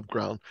height above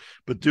ground.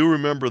 But do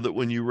remember that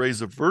when you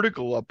raise a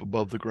vertical up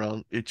above the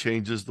ground, it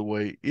changes the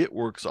way it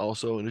works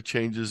also, and it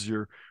changes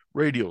your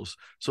radios.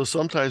 So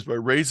sometimes by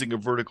raising a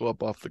vertical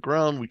up off the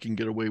ground, we can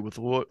get away with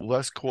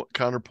less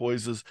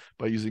counterpoises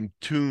by using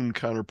tuned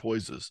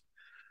counterpoises.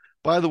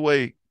 By the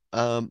way,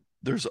 the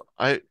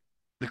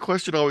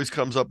question always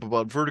comes up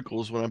about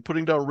verticals. When I'm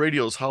putting down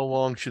radios, how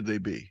long should they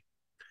be?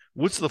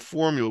 What's the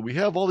formula? We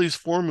have all these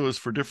formulas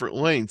for different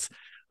lengths.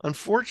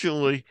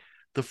 Unfortunately,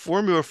 the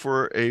formula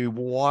for a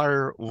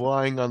wire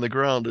lying on the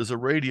ground as a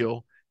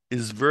radio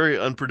is very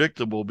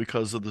unpredictable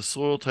because of the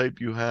soil type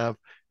you have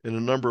and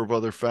a number of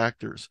other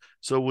factors.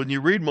 So when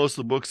you read most of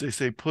the books, they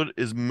say put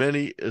as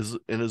many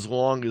and as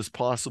long as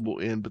possible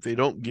in, but they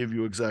don't give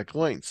you exact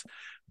lengths.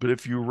 But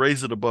if you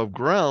raise it above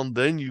ground,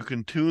 then you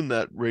can tune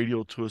that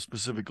radio to a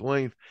specific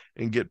length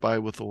and get by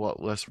with a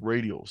lot less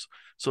radials.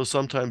 So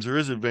sometimes there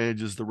is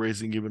advantages to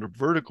raising even a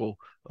vertical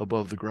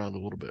above the ground a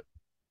little bit.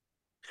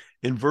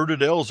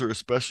 Inverted Ls are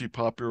especially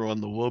popular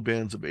on the low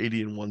bands of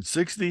 80 and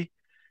 160.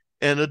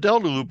 And a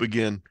delta loop,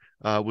 again,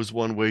 was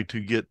one way to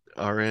get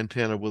our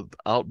antenna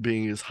without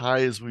being as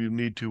high as we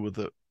need to with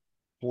a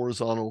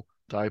horizontal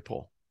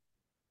dipole.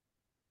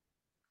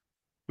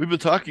 We've been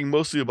talking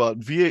mostly about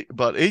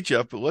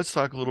HF, but let's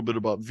talk a little bit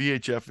about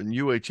VHF and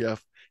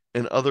UHF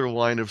and other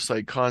line of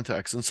sight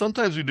contacts. And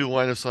sometimes we do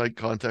line of sight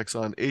contacts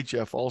on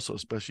HF also,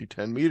 especially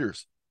 10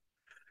 meters.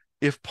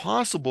 If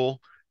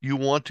possible, you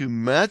want to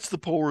match the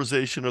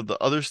polarization of the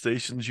other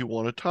stations you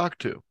want to talk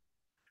to.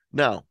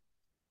 Now,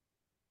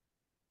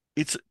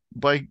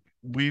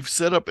 we've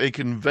set up a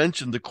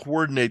convention to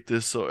coordinate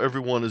this so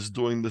everyone is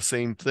doing the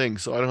same thing.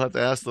 So I don't have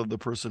to ask the other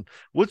person,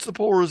 what's the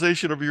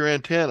polarization of your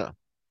antenna?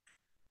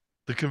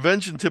 The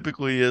convention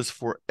typically is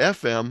for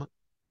FM,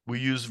 we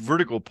use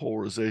vertical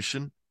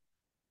polarization.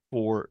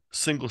 For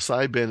single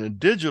sideband and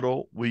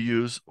digital, we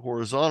use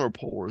horizontal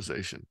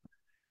polarization.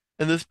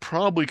 And this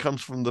probably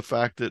comes from the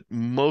fact that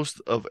most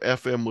of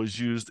FM was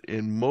used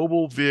in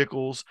mobile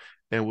vehicles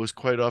and was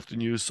quite often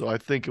used. So I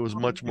think it was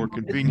much more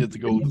convenient to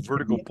go with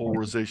vertical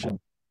polarization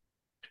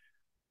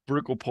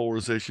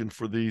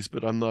for these,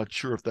 but I'm not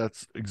sure if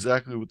that's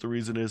exactly what the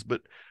reason is,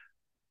 but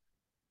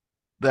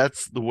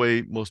that's the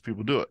way most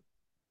people do it.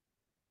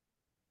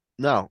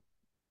 Now,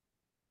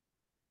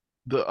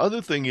 the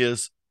other thing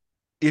is,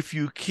 if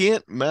you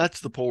can't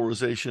match the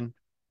polarization,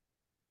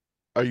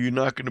 are you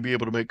not going to be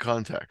able to make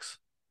contacts?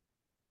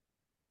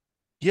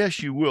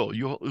 Yes, you will.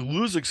 You'll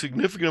lose a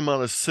significant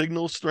amount of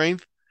signal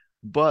strength,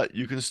 but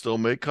you can still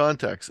make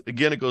contacts.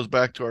 Again, it goes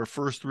back to our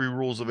first 3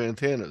 rules of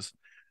antennas.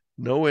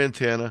 No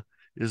antenna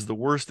is the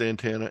worst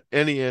antenna.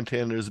 Any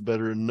antenna is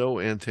better than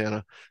no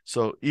antenna.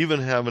 So even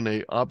having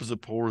an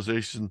opposite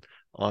polarization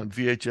on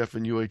VHF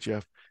and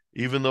UHF,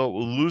 even though it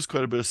will lose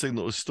quite a bit of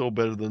signal, is still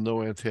better than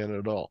no antenna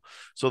at all.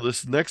 So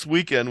this next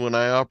weekend, when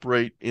I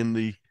operate in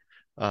the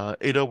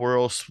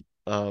ARRL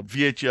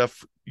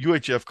VHF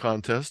UHF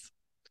contest,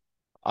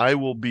 I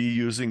will be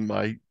using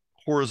my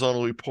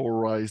horizontally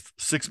polarized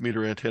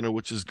 6-meter antenna,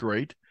 which is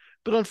great.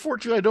 But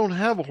unfortunately, I don't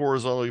have a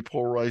horizontally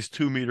polarized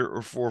 2-meter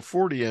or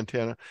 440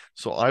 antenna,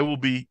 so I will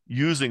be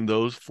using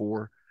those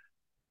for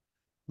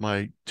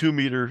my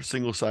 2-meter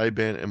single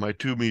sideband and my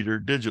 2-meter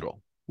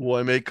digital. Will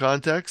I make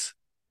contacts?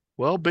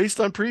 Well, based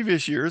on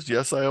previous years,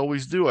 yes, I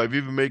always do. I've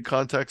even made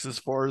contacts as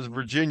far as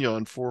Virginia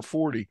on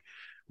 440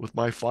 with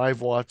my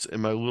 5 watts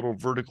and my little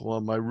vertical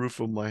on my roof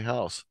of my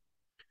house.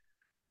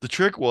 The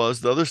trick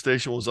was the other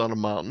station was on a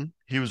mountain.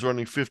 He was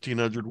running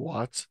 1,500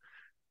 watts,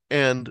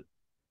 and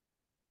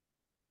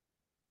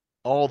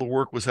all the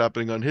work was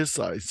happening on his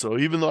side. So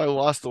even though I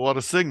lost a lot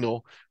of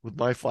signal with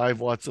my 5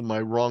 watts and my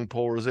wrong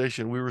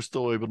polarization, we were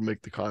still able to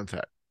make the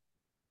contact.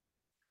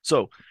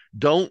 So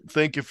don't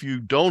think if you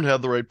don't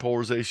have the right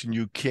polarization,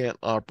 you can't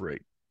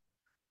operate.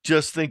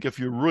 Just think if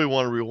you really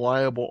want a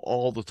reliable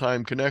all the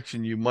time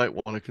connection, you might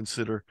want to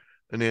consider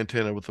an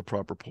antenna with the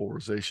proper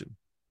polarization.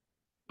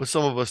 But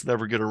some of us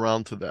never get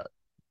around to that.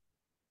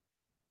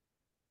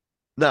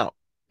 Now,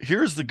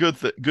 here's the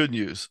good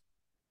news.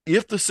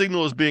 If the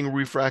signal is being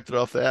refracted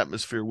off the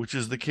atmosphere, which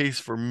is the case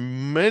for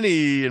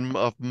many and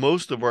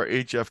most of our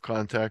HF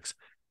contacts,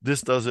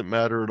 this doesn't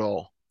matter at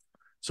all.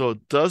 So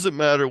it doesn't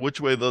matter which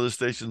way the other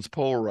station's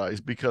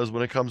polarized, because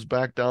when it comes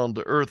back down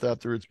to Earth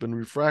after it's been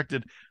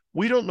refracted,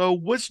 we don't know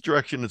which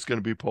direction it's going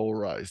to be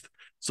polarized.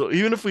 So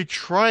even if we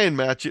try and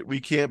match it, we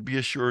can't be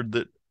assured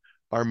that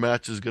our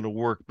match is going to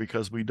work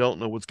because we don't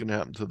know what's going to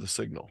happen to the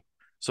signal.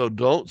 So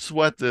don't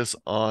sweat this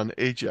on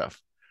HF.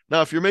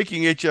 Now, if you're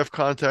making HF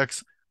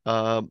contacts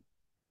line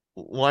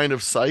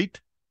of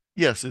sight,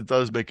 yes, it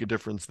does make a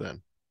difference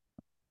then.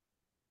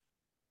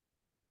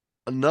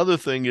 Another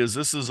thing is,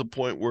 this is a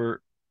point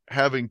where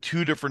having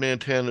 2 different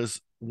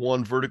antennas,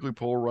 one vertically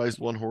polarized,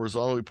 one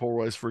horizontally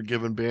polarized for a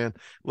given band,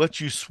 lets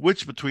you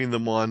switch between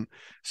them on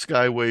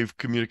skywave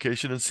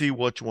communication and see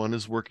which one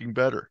is working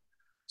better.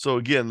 So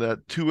again,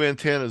 that 2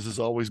 antennas is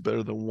always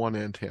better than 1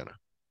 antenna.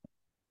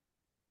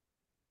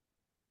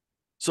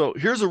 So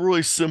here's a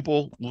really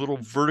simple little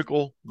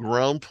vertical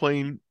ground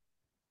plane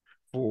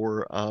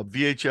for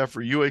VHF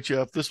or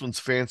UHF. This one's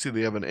fancy.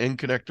 They have an end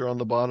connector on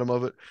the bottom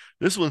of it.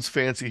 This one's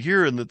fancy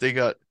here in that they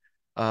got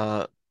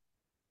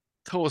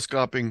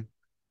telescoping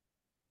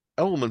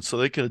elements so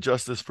they can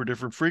adjust this for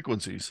different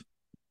frequencies.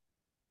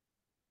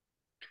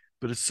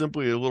 But it's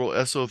simply a little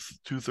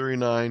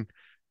SO239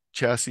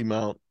 chassis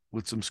mount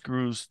with some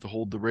screws to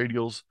hold the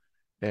radials,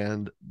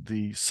 and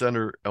the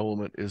center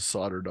element is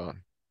soldered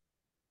on.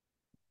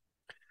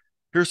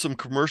 Here's some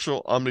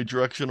commercial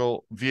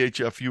omnidirectional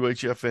VHF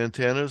UHF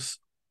antennas.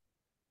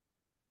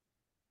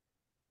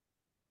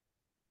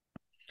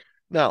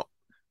 Now,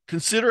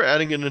 consider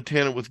adding an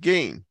antenna with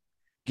gain.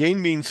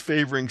 Gain means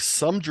favoring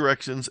some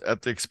directions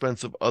at the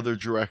expense of other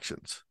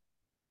directions.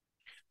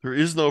 There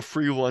is no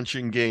free lunch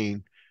in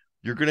gain.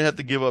 You're going to have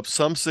to give up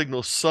some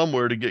signal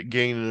somewhere to get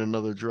gain in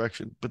another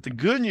direction. But the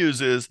good news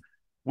is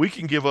we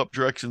can give up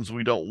directions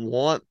we don't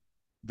want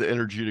the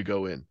energy to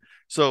go in.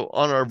 So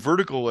on our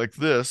vertical like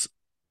this,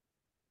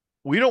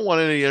 we don't want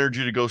any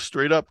energy to go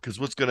straight up, because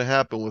what's going to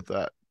happen with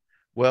that?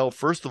 Well,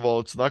 first of all,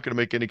 it's not going to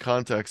make any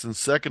contacts. And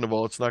second of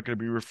all, it's not going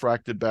to be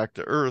refracted back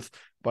to Earth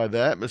by the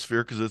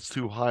atmosphere because it's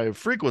too high of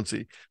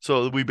frequency.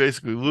 So we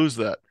basically lose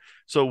that.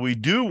 So we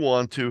do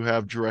want to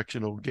have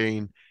directional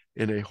gain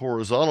in a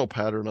horizontal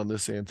pattern on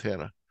this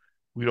antenna.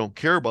 We don't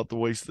care about the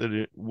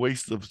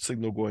waste of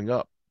signal going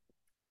up.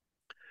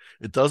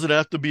 It doesn't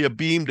have to be a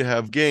beam to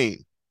have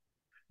gain.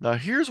 Now,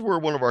 here's where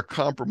one of our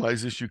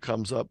compromise issue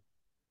comes up.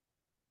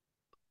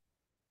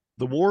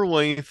 The more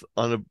length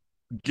on a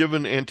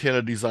given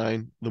antenna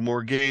design, the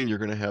more gain you're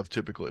going to have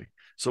typically.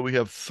 So we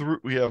have 4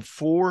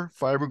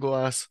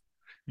 fiberglass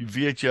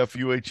VHF,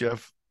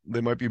 UHF.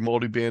 They might be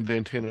multi-band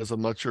antennas.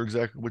 I'm not sure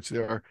exactly which they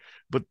are,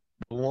 but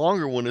the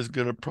longer one is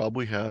going to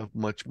probably have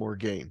much more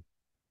gain.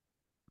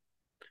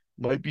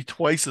 Might be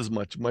twice as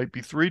much, might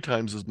be 3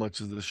 times as much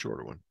as the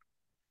shorter one.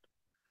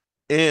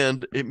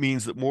 And it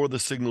means that more of the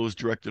signal is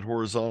directed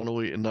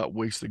horizontally and not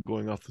wasted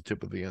going off the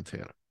tip of the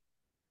antenna.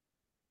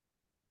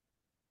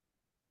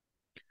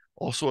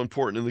 Also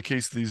important in the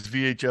case of these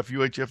VHF,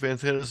 UHF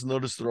antennas,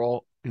 notice they're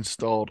all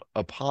installed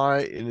up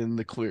high and in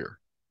the clear.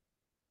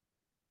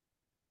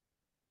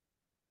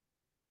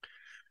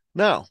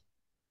 Now,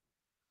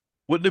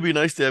 wouldn't it be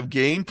nice to have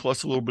gain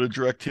plus a little bit of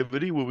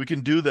directivity? Well, we can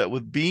do that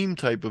with beam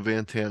type of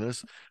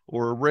antennas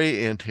or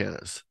array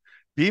antennas.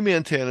 Beam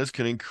antennas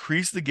can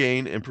increase the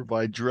gain and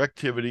provide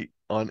directivity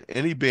on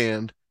any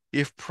band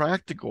if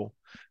practical.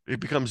 It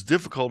becomes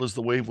difficult as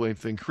the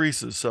wavelength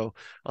increases. So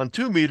on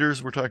 2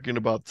 meters, we're talking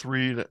about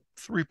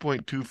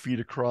 3.2 feet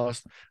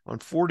across. On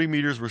 40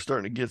 meters, we're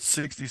starting to get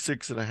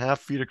 66.5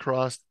 feet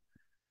across.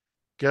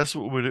 Guess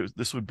what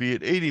this would be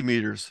at 80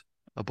 meters?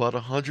 About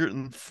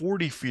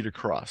 140 feet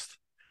across.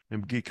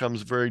 It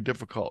becomes very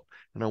difficult.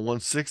 And on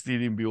 160,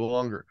 it'd even be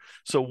longer.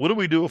 So what do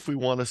we do if we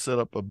want to set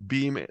up a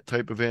beam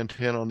type of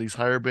antenna on these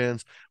higher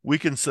bands? We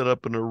can set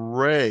up an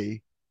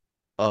array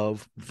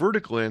of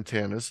vertical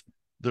antennas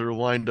that are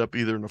lined up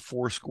either in a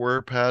 4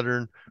 square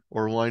pattern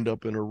or lined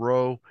up in a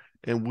row.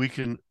 And we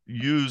can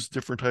use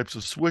different types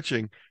of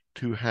switching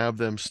to have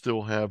them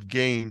still have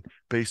gain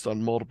based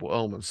on multiple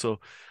elements.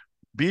 So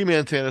beam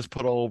antennas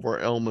put all of our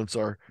elements,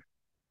 our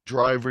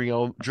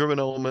driven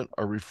element,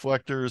 our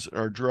reflectors, and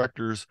our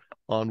directors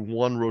on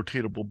one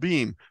rotatable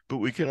beam. But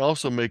we can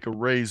also make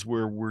arrays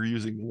where we're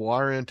using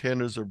wire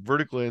antennas or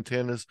vertical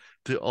antennas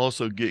to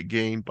also get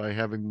gain by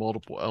having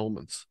multiple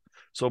elements.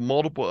 So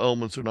multiple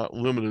elements are not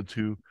limited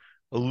to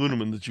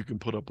aluminum that you can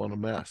put up on a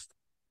mast.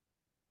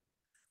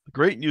 The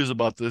great news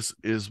about this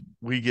is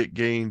we get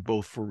gain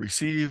both for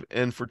receive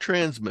and for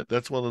transmit.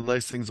 That's one of the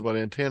nice things about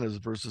antennas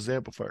versus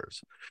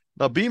amplifiers.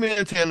 Now, beam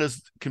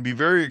antennas can be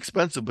very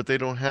expensive, but they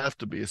don't have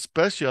to be,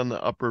 especially on the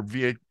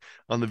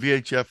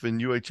VHF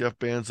and UHF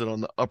bands and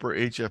on the upper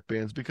HF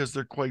bands, because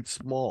they're quite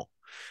small.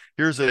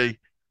 Here's a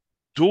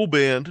dual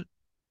band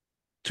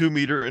 2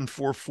 meter and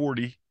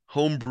 440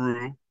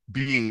 homebrew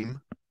beam,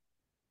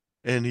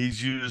 and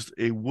he's used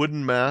a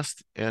wooden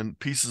mast and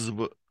pieces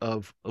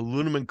of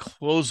aluminum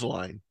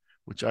clothesline,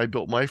 which I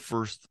built my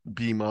first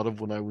beam out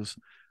of when I was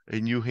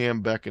in New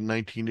Ham back in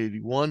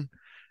 1981.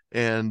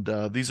 And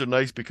these are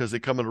nice because they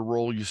come in a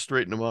roll. You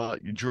straighten them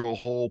out, you drill a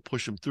hole,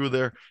 push them through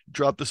there,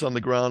 drop this on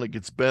the ground. It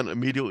gets bent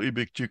immediately,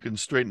 but you can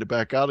straighten it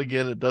back out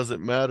again. It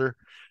doesn't matter.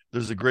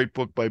 There's a great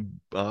book by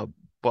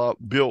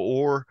Bill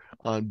Orr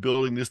on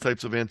building these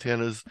types of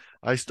antennas.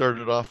 I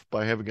started off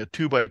by having a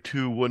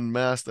 2x2 wooden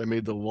mast. I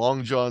made the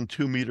Long John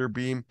 2 meter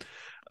beam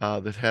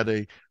that had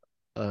a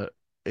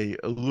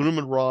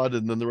aluminum rod,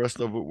 and then the rest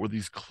of it were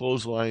these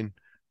clothesline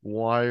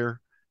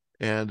wire,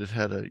 and it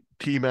had a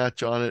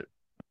T-match on it.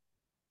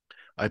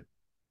 I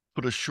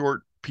put a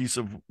short piece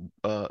of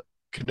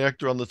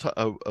connector on the top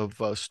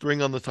of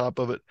string on the top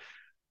of it,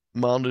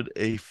 mounted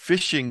a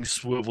fishing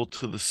swivel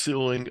to the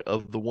ceiling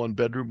of the 1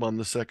 bedroom on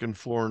the 2nd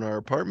floor in our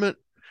apartment,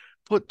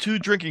 put 2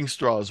 drinking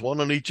straws, one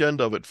on each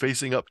end of it,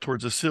 facing up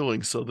towards the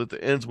ceiling so that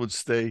the ends would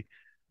stay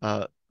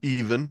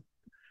even,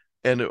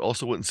 and it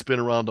also wouldn't spin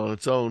around on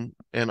its own.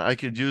 And I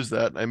could use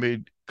that. I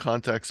made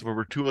contacts of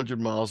over 200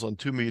 miles on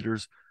 2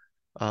 meters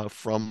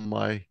from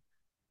my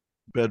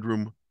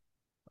bedroom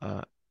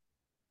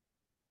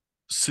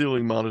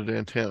ceiling mounted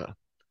antenna.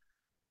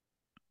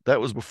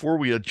 that was before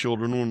we had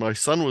children. When my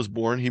son was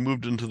born, he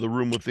moved into the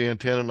room with the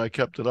antenna and I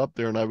kept it up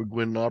there and I would go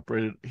in and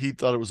operate it. He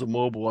thought it was a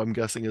mobile, I'm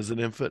guessing, as an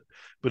infant,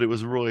 but it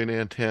was really an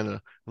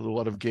antenna with a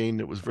lot of gain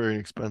that was very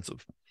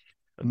inexpensive.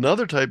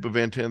 Another type of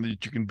antenna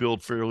that you can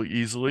build fairly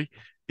easily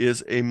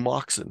is a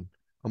Moxon.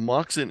 A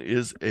Moxon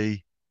is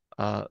a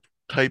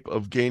type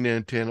of gain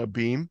antenna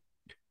beam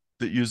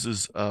that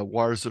uses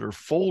wires that are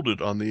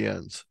folded on the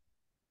ends.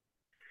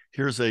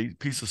 Here's a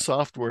piece of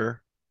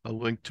software, a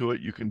link to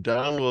it. You can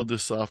download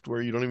this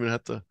software. You don't even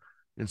have to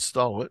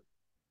install it.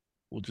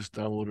 We'll just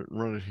download it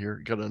and run it here.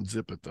 You got to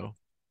unzip it though.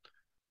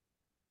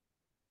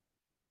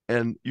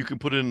 And you can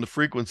put it in the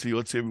frequency.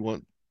 Let's say we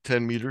want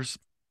 10 meters.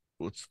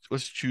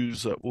 Let's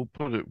choose, we'll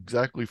put it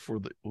exactly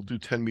we'll do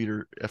 10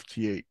 meter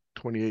FT8,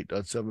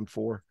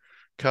 28.74.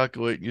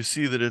 Calculate, and you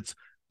see that it's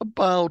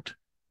about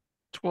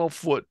 12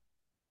 foot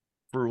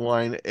for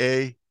line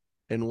A,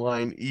 and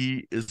line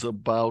E is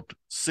about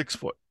 6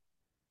 foot.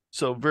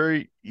 So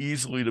very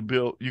easily to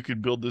build. You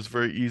could build this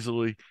very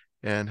easily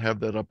and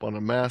have that up on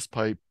a mast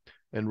pipe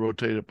and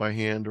rotate it by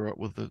hand or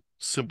with a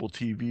simple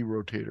TV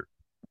rotator.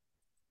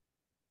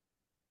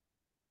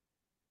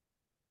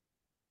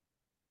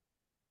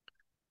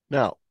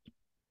 Now,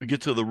 we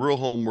get to the real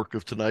homework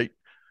of tonight.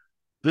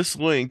 This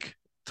link,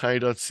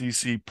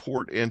 tiny.cc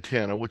port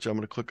antenna, which I'm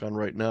going to click on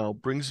right now,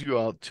 brings you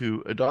out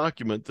to a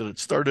document that it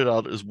started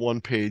out as one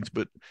page,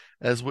 but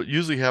as what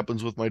usually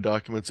happens with my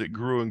documents, it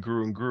grew and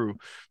grew and grew.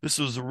 This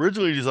was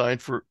originally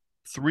designed for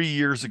 3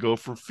 years ago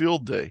for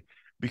field day,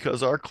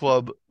 because our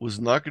club was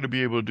not going to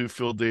be able to do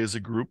field day as a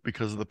group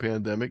because of the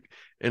pandemic,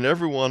 and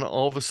everyone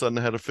all of a sudden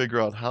had to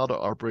figure out how to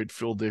operate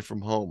field day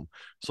from home.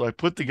 So I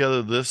put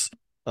together this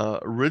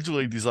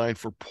originally designed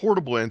for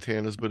portable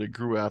antennas, but it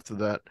grew after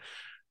that,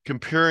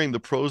 comparing the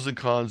pros and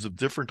cons of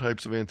different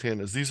types of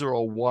antennas. These are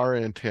all wire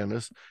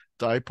antennas: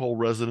 dipole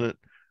resonant,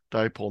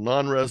 dipole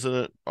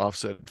non-resonant,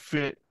 offset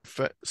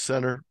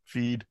center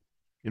feed,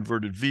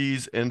 inverted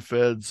Vs, end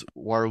feds,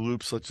 wire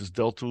loops such as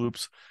delta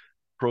loops,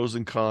 pros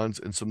and cons,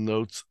 and some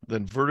notes.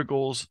 Then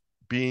verticals,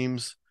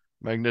 beams,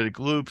 magnetic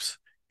loops,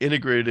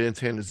 integrated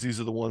antennas.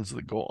 These are the ones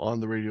that go on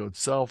the radio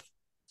itself,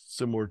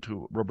 similar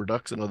to rubber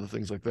ducks and other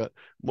things like that.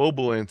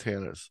 Mobile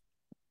antennas.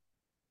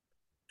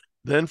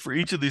 Then for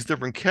each of these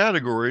different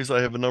categories,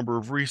 I have a number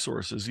of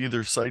resources,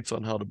 either sites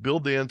on how to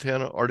build the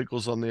antenna,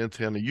 articles on the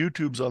antenna,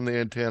 YouTube's on the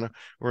antenna,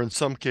 or in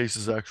some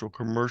cases, actual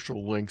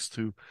commercial links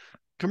to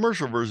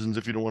commercial versions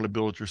if you don't want to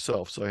build it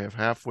yourself. So I have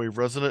half-wave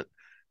resonant,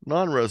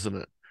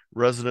 non-resonant,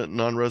 resonant,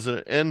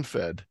 non-resonant, end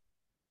fed,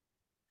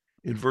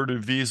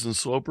 inverted Vs and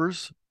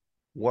slopers,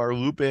 wire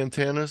loop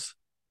antennas,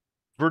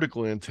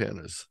 vertical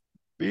antennas,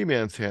 beam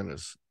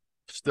antennas,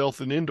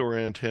 stealth and indoor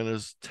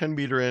antennas,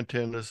 10-meter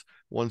antennas,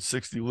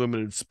 160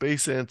 limited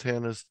space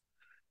antennas,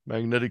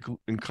 magnetic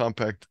and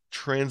compact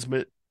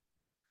transmit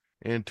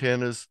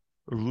antennas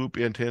or loop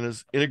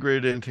antennas,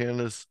 integrated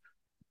antennas,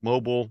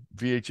 mobile,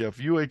 VHF,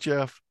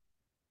 UHF,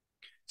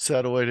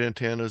 satellite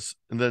antennas,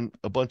 and then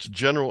a bunch of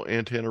general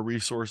antenna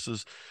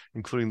resources,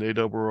 including the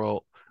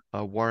AWRL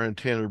wire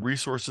antenna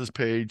resources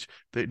page,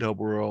 the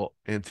AWRL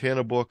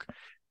antenna book,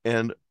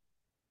 and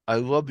I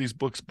love these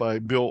books by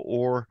Bill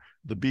Orr,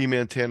 the Beam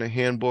Antenna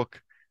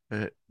Handbook.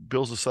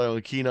 Bill's a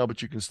silent key now,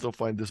 but you can still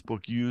find this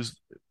book used.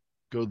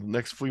 Go to the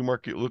next flea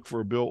market, look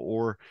for a Bill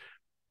Orr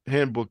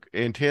handbook,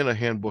 antenna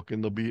handbook,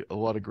 and there'll be a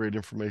lot of great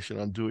information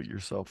on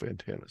do-it-yourself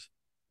antennas.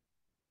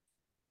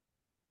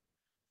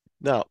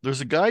 Now,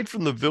 there's a guide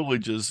from the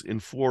villages in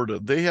Florida.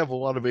 They have a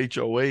lot of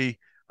HOA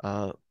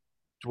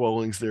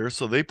dwellings there,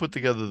 so they put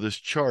together this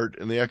chart,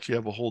 and they actually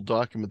have a whole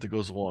document that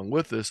goes along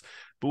with this.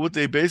 But what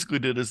they basically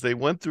did is they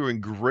went through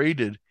and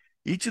graded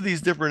each of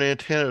these different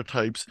antenna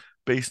types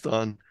based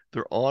on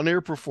their on-air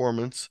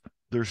performance,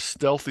 their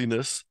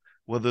stealthiness,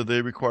 whether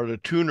they required a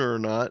tuner or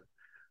not,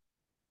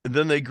 and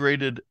then they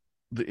graded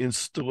the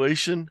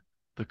installation,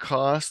 the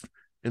cost,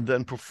 and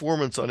then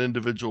performance on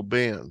individual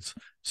bands.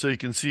 So you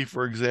can see,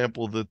 for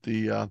example, that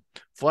the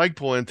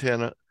flagpole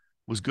antenna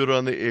was good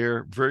on the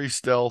air, very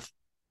stealth.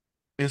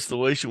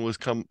 Installation was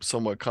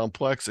somewhat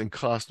complex, and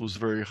cost was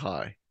very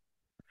high.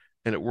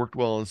 And it worked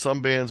well in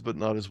some bands, but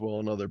not as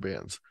well in other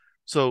bands.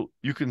 So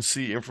you can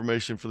see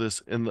information for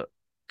this in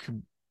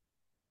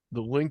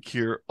the link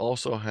here.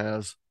 Also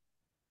has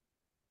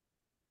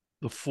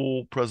the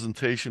full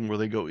presentation where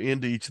they go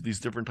into each of these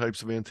different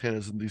types of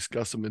antennas and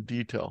discuss them in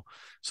detail.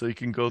 So you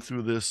can go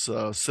through this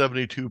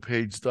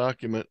 72-page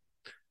document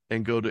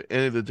and go to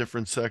any of the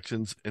different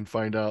sections and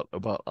find out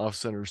about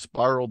off-center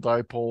spiral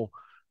dipole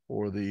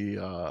or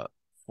the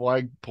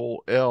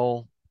flagpole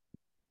L.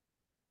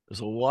 There's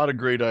a lot of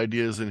great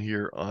ideas in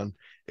here on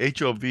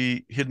HOV,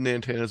 hidden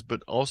antennas,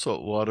 but also a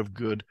lot of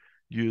good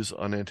use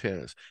on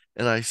antennas.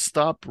 And I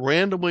stopped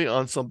randomly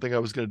on something I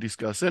was going to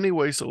discuss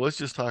anyway, so let's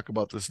just talk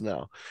about this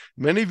now.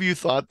 Many of you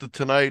thought that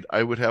tonight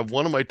I would have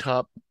one of my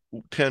top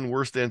 10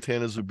 worst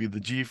antennas would be the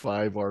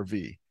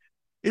G5RV.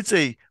 It's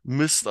a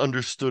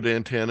misunderstood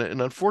antenna,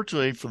 and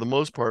unfortunately, for the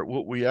most part,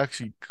 what we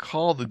actually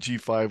call the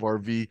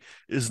G5RV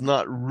is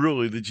not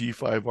really the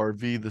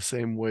G5RV the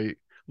same way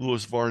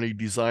Louis Varney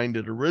designed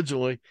it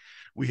originally.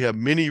 We have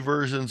mini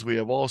versions. We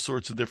have all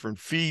sorts of different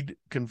feed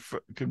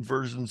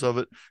conversions of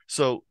it.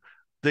 So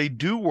they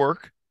do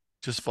work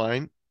just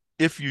fine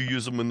if you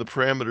use them in the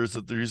parameters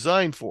that they're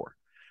designed for.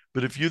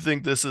 But if you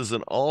think this is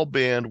an all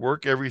band,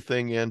 work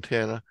everything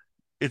antenna,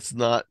 it's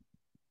not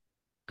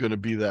going to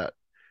be that.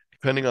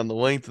 Depending on the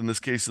length, in this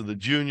case of the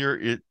Junior,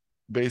 it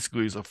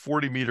basically is a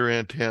 40-meter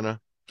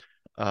antenna.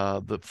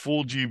 The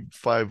full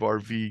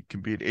G5RV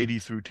can be an 80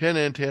 through 10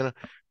 antenna.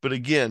 But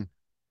again,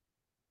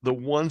 the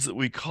ones that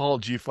we call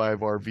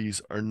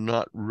G5RVs are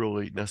not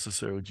really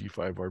necessarily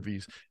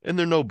G5RVs, and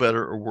they're no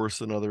better or worse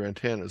than other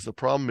antennas. The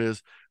problem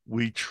is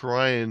we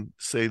try and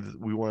say that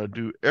we want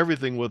to do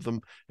everything with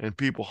them, and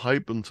people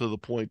hype them to the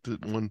point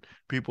that when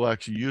people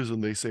actually use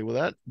them, they say, well,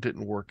 that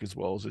didn't work as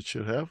well as it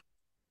should have.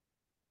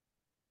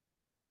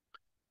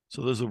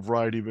 So there's a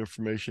variety of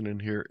information in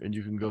here, and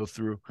you can go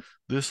through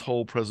this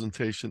whole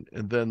presentation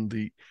and then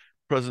the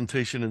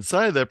presentation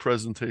inside that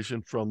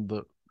presentation from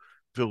the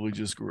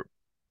Villages group.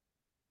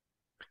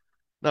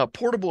 Now,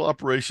 portable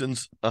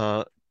operations,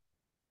 I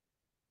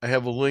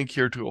have a link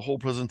here to a whole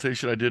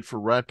presentation I did for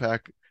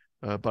RATPAC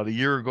about a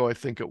year ago, I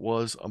think it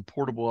was, on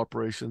portable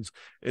operations.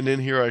 And in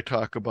here I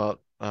talk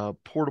about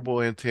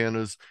portable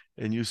antennas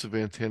and use of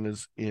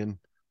antennas in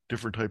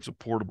different types of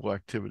portable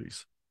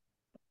activities.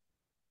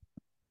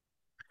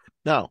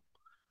 Now,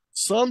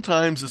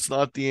 sometimes it's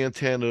not the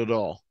antenna at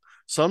all.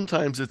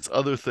 Sometimes it's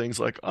other things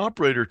like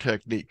operator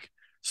technique.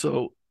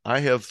 So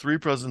I have 3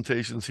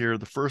 presentations here.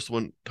 The first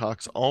one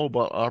talks all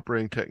about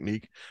operating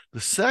technique.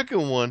 The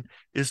second one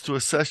is to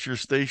assess your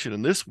station.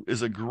 And this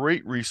is a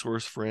great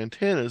resource for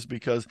antennas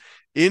because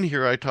in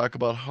here I talk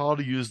about how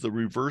to use the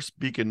reverse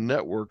beacon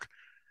network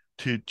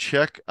to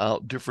check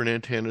out different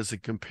antennas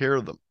and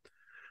compare them.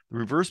 The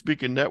reverse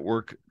beacon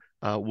network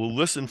will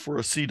listen for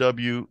a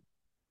CW,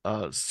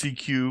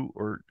 CQ,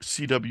 or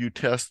CW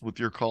test with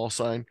your call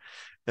sign,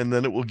 and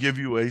then it will give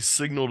you a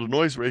signal to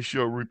noise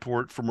ratio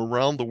report from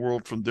around the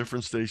world from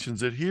different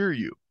stations that hear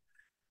you.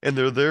 And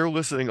they're there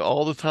listening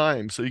all the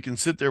time. So you can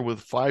sit there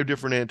with 5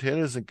 different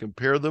antennas and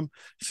compare them,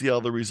 see how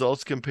the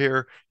results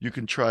compare. You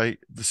can try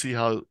to see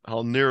how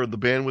narrow the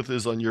bandwidth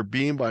is on your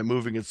beam by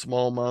moving it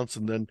small amounts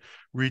and then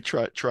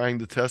trying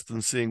the test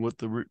and seeing what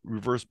the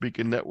reverse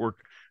beacon network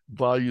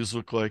values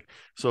look like.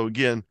 So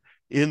again,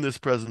 in this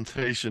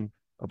presentation,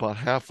 about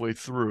halfway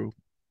through,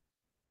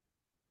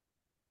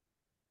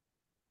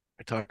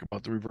 I talk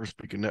about the reverse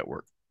beacon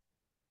network.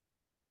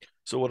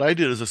 So what I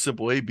did is a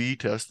simple A/B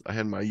test. I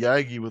had my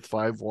Yagi with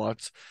 5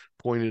 watts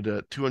pointed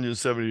at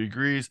 270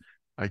 degrees.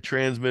 I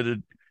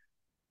transmitted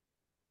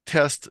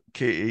test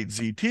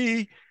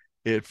K8ZT.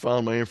 It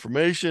found my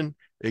information.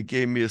 It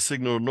gave me a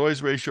signal to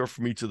noise ratio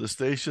from each of the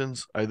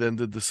stations. I then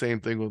did the same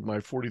thing with my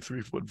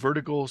 43-foot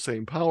vertical,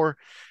 same power.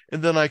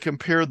 And then I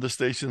compared the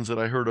stations that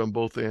I heard on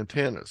both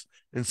antennas.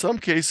 In some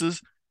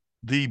cases,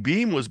 the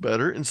beam was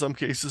better. In some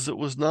cases, it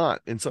was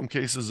not. In some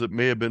cases, it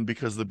may have been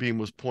because the beam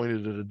was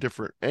pointed at a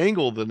different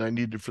angle than I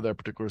needed for that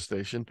particular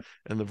station,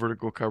 and the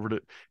vertical covered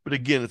it. But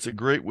again, it's a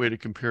great way to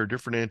compare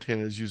different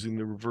antennas using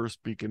the reverse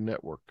beacon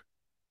network.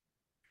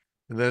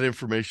 And that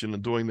information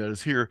and doing that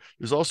is here.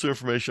 There's also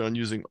information on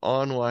using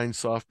online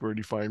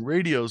software-defined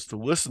radios to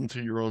listen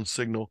to your own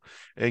signal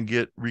and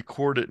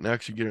record it and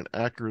actually get an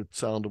accurate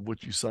sound of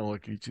what you sound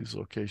like at each of these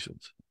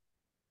locations.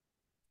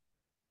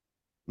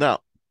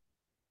 Now,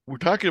 we're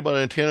talking about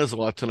antennas a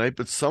lot tonight,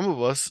 but some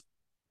of us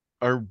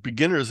are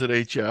beginners at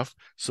HF.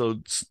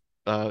 So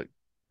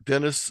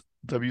Dennis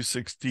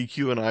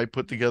W6DQ and I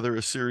put together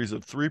a series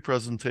of 3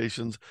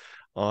 presentations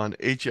on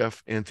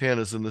HF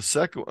antennas. And the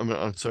second, on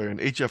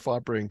HF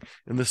operating.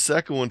 And the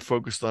second one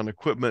focused on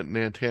equipment and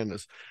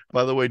antennas.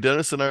 By the way,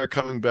 Dennis and I are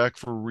coming back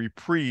for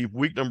reprieve.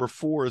 Week number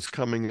 4 is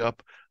coming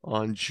up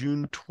on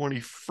June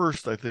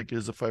 21st, I think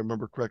is, if I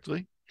remember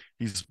correctly.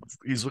 He's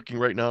looking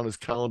right now on his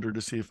calendar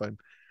to see if I'm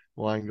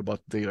lying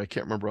about the date. I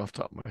can't remember off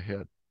the top of my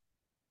head.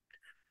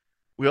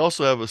 We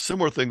also have a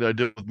similar thing that I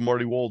did with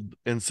Marty Wold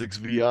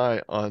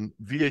N6VI on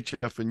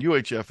VHF and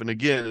UHF. And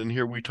again, in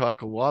here we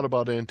talk a lot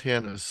about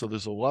antennas. So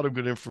there's a lot of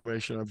good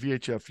information on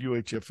VHF,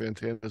 UHF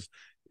antennas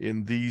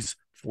in these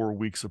 4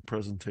 weeks of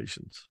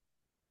presentations.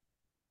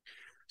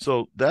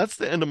 So that's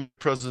the end of my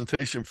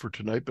presentation for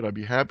tonight, but I'd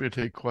be happy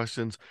to take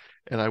questions.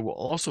 And I will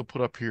also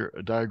put up here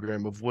a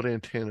diagram of what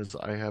antennas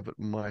I have at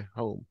my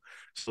home.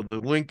 So the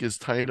link is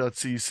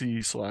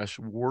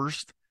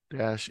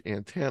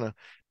tiny.cc/worst-antenna.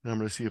 And I'm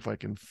going to see if I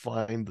can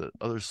find the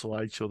other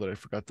slideshow that I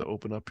forgot to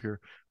open up here.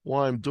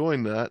 While I'm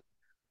doing that,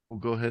 we'll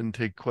go ahead and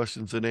take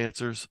questions and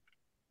answers.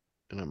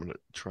 And I'm going to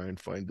try and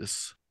find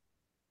this.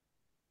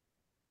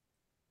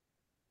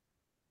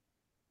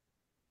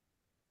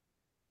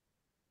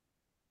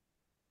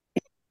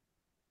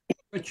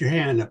 Put your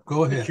hand up.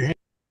 Go ahead.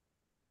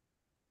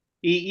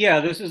 Yeah,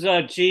 this is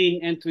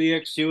Gene,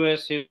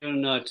 N3XUS here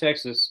in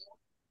Texas.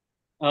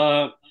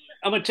 I'm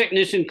a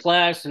technician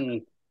class,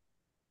 and a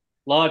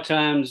lot of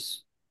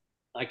times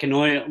I can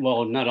only,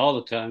 well, not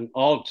all the time,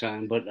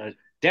 but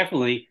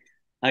definitely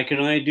I can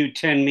only do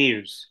 10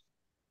 meters.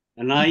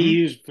 And I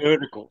use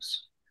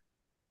verticals.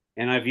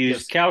 And I've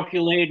used Yes.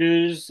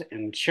 calculators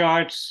and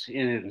charts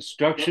and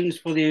instructions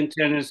for the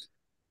antennas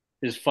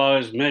as far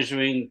as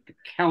measuring the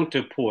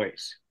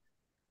counterpoise.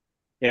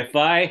 If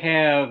I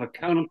have a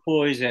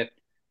counterpoise at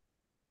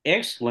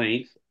X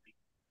length,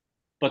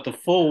 but the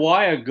full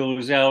wire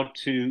goes out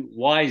to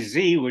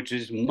YZ, which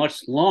is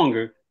much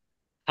longer,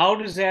 how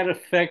does that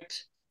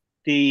affect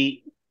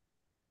the,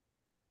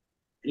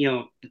 you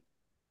know,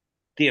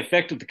 the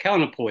effect of the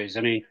counterpoise?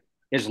 I mean,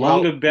 is Well,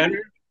 longer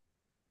better?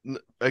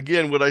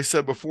 again, what I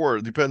said before,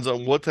 it depends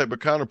on what type of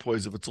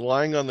counterpoise. If it's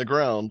lying on the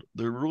ground,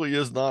 there really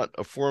is not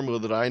a formula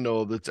that I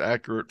know that's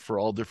accurate for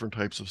all different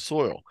types of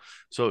soil.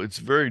 So it's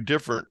very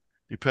different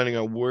depending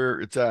on where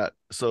it's at.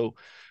 So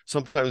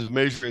sometimes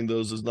measuring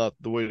those is not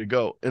the way to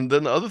go. And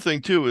then the other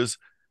thing too is,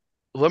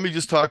 let me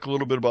just talk a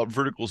little bit about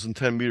verticals in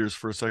 10 meters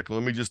for a second.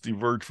 Let me just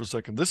diverge for a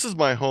second. This is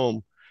my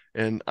home,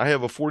 and I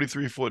have a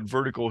 43-foot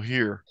vertical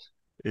here.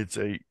 It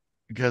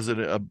has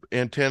an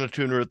antenna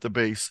tuner at the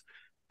base,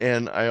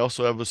 and I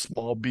also have a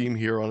small beam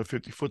here on a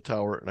 50-foot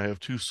tower, and I have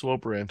two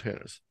sloper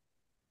antennas.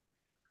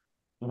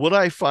 What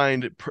I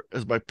find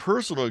as my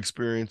personal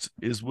experience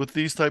is with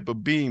these type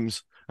of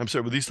beams,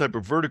 with these type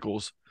of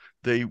verticals,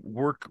 they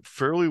work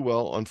fairly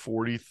well on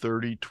 40,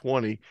 30,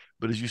 20,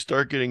 but as you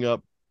start getting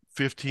up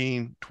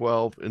 15,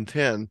 12, and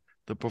 10,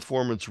 the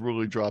performance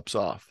really drops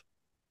off.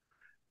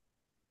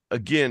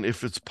 Again,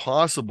 if it's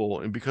possible,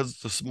 and because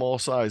it's a small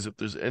size, if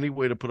there's any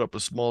way to put up a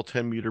small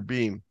 10-meter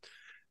beam,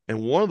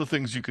 and one of the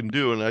things you can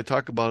do, and I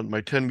talk about in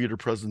my 10-meter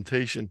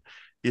presentation,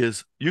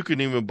 is you can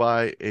even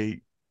buy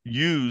a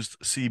used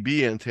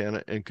CB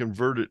antenna and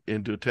convert it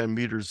into 10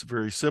 meters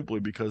very simply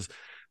because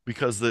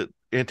the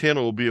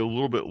antenna will be a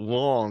little bit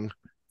long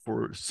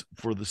for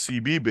the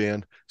CB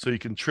band, so you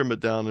can trim it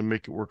down and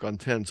make it work on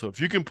 10. So if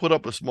you can put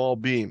up a small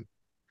beam,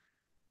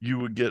 you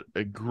would get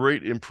a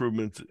great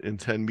improvement in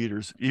 10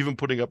 meters. Even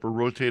putting up a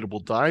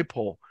rotatable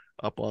dipole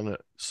up on a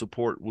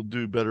support will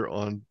do better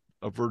on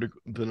a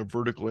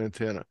vertical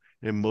antenna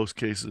in most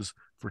cases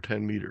for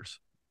 10 meters.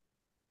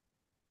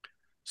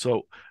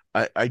 So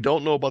I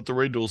don't know about the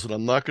radials, and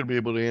I'm not going to be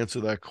able to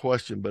answer that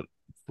question, but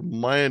from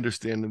my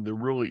understanding, there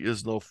really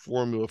is no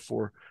formula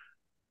for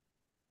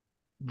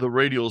the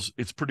radials.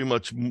 It's pretty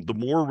much the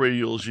more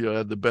radials you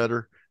add, the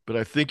better. But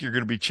I think you're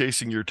going to be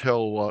chasing your tail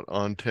a lot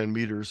on 10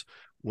 meters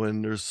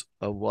when there's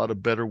a lot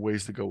of better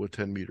ways to go with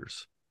 10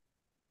 meters.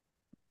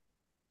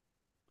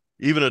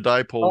 Even a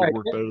dipole All would right.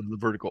 work better than the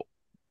vertical.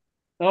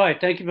 All right.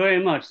 Thank you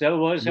very much. That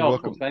was You're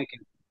helpful. welcome. Thank you.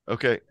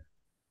 Okay.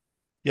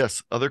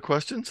 Yes. Other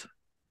questions?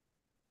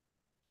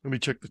 Let me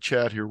check the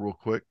chat here real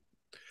quick.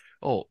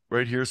 Oh,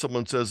 right here,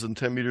 someone says in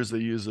 10 meters, they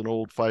use an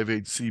old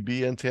 5/8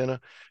 CB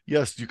antenna.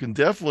 Yes, you can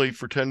definitely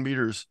for 10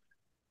 meters.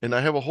 And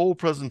I have a whole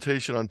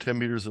presentation on 10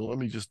 meters. And let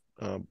me just,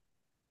 I'll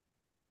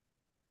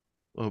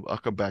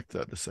come back to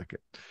that in a second.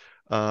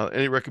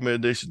 Any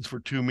recommendations for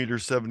 2 meter,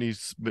 70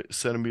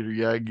 centimeter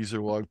Yagis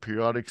or log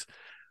periodics?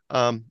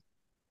 The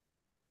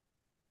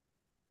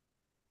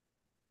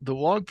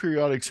log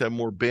periodics have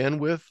more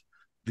bandwidth.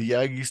 The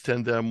Yagis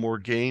tend to have more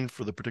gain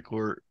for the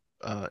particular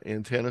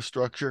antenna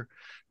structure.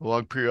 The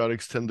log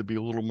periodics tend to be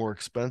a little more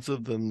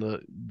expensive than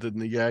the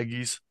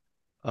Yagis.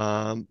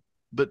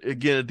 But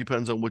again, it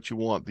depends on what you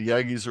want. The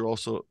Yagis are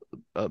also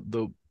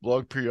the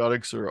log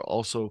periodics are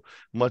also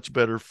much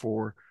better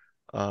for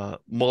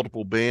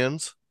multiple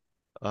bands.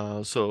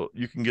 So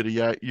you can get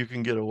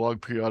a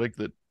log periodic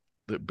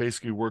that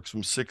basically works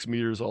from 6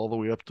 meters all the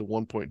way up to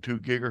 1.2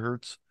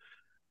 gigahertz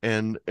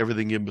and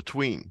everything in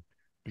between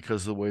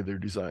because of the way they're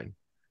designed.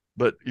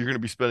 But you're going to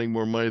be spending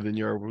more money than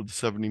you are with the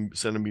 70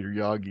 centimeter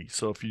Yagi.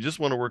 So if you just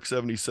want to work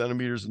 70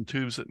 centimeters and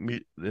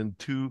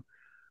 2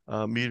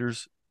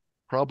 meters,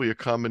 probably a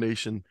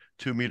combination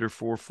 2 meter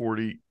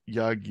 440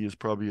 Yagi is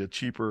probably a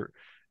cheaper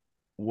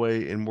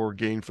way and more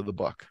gain for the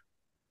buck.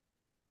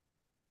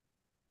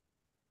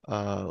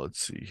 Let's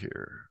see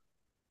here.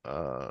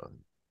 I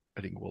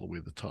didn't go all the way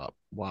to the top.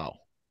 Wow.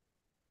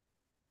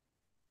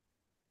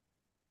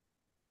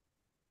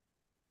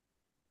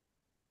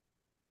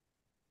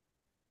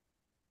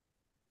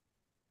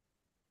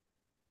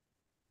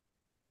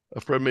 A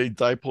friend made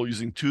dipole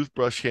using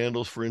toothbrush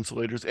handles for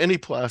insulators. Any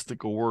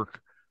plastic will work.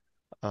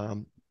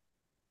 Someone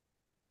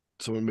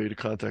made a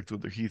contact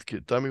with their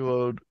Heathkit dummy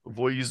load.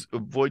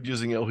 Avoid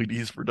using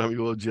LEDs for dummy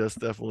loads. Yes,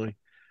 definitely.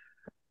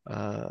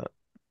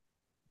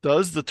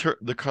 Does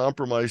the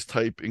compromise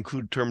type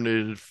include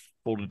terminated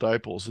folded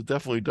dipoles? It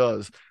definitely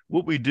does.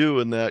 What we do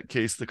in that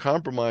case, the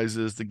compromise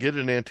is to get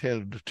an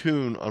antenna to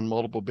tune on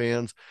multiple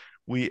bands,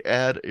 we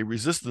add a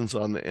resistance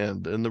on the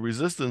end, and the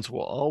resistance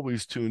will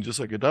always tune just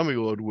like a dummy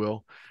load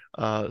will.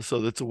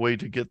 So that's a way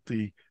to get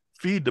the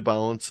feed to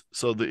balance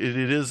so that it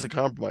is a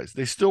compromise.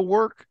 They still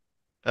work,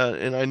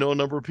 and I know a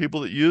number of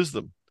people that use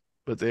them,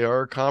 but they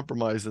are a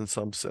compromise in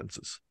some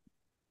senses.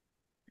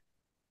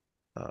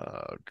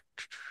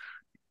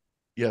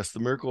 Yes, the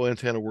Miracle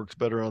antenna works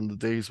better on the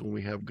days when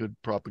we have good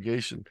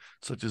propagation,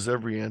 such as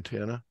every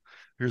antenna.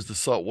 Here's the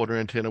saltwater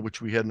antenna,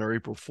 which we had in our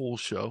April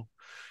Fool's show.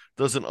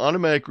 Does an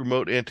automatic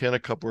remote antenna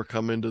coupler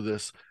come into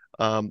this?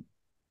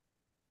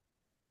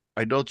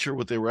 I'm not sure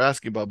what they were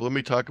asking about, but let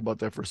me talk about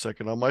that for a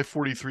second. On my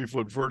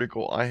 43-foot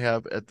vertical, I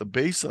have at the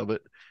base of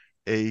it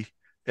a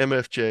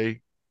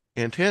MFJ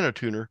antenna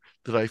tuner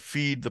that I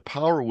feed the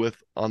power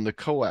with on the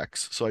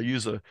coax. So I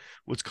use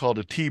what's called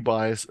a T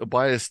bias, a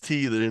bias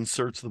T that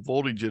inserts the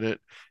voltage in it,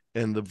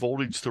 and the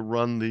voltage to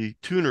run the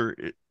tuner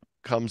it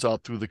comes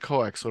out through the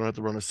coax, so I don't have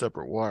to run a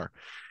separate wire.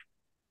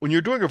 When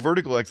you're doing a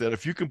vertical like that,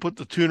 if you can put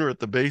the tuner at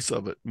the base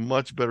of it,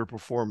 much better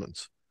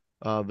performance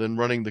than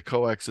running the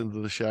coax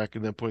into the shack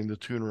and then putting the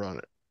tuner on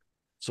it.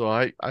 So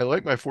I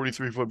like my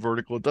 43-foot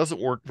vertical. It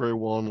doesn't work very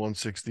well on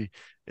 160,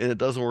 and it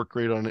doesn't work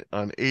great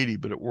on 80,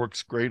 but it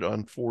works great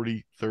on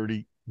 40,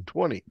 30, and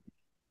 20.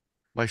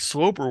 My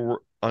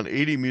sloper on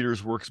 80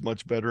 meters works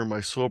much better, and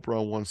my sloper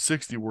on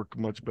 160 work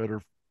much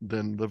better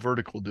than the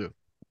vertical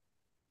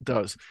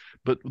does.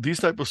 But these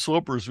type of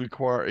slopers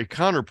require a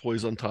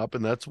counterpoise on top,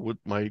 and that's what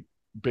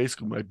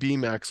basically my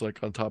beam acts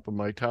like on top of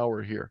my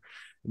tower here.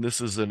 And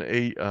this is an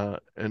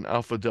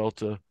alpha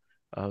delta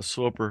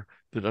sloper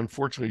that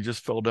unfortunately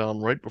just fell down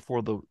right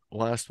before the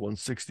last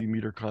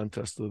 160-meter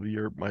contest of the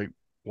year. My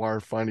wire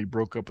finally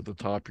broke up at the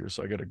top here,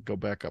 so I got to go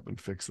back up and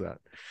fix that.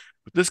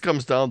 But this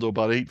comes down to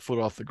about 8 foot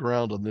off the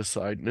ground on this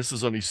side, and this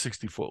is only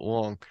 60 foot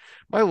long.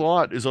 My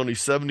lot is only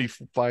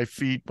 75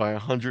 feet by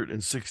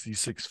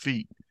 166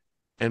 feet,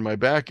 and my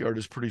backyard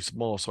is pretty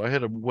small, so I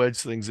had to wedge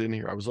things in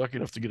here. I was lucky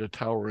enough to get a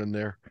tower in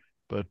there,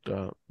 but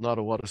not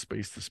a lot of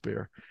space to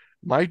spare.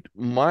 My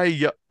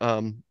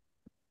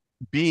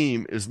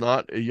beam is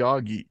not a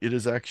Yagi. It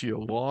is actually a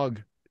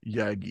log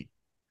Yagi.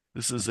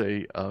 This is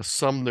a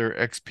Sumner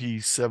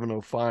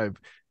XP705.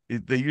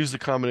 They use the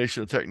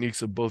combination of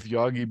techniques of both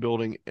Yagi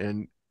building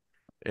and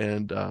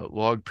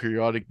log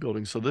periodic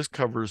building. So this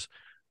covers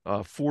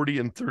 40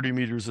 and 30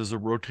 meters as a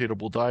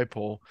rotatable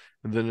dipole,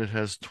 and then it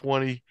has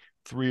 20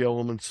 3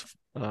 elements,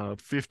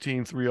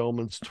 15 3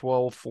 elements,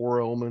 12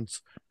 4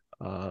 elements,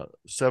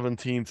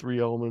 17 3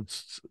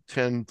 elements,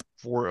 10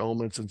 4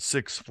 elements, and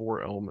 6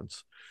 4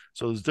 elements.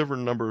 So there's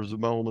different numbers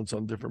of elements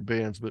on different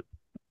bands, but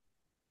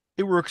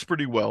it works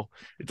pretty well.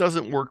 It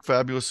doesn't work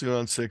fabulously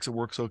on 6. It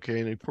works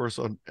okay. And of course,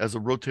 as a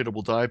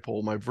rotatable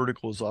dipole, my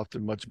vertical is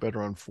often much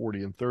better on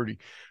 40 and 30.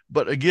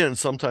 But again,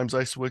 sometimes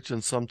I switch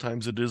and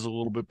sometimes it is a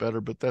little bit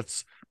better, but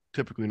that's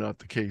typically not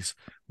the case.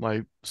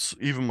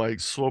 Even my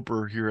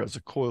sloper here has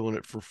a coil in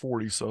it for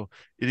 40, so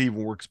it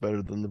even works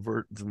better than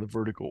the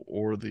vertical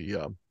or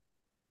the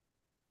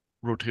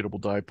rotatable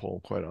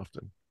dipole quite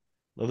often.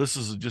 Now this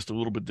is just a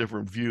little bit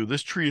different view.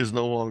 This tree is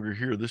no longer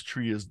here. This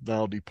tree has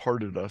now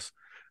departed us,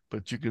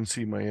 but you can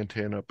see my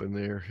antenna up in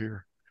there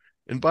here.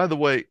 And by the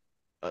way,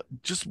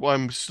 just while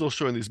I'm still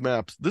showing these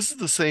maps, this is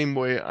the same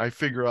way I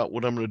figure out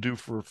what I'm going to do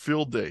for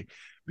field day.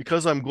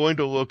 Because I'm going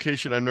to a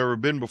location I've never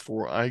been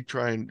before, I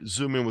try and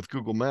zoom in with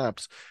Google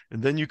Maps,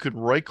 and then you could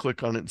right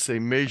click on it and say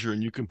measure,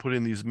 and you can put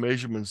in these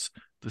measurements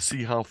to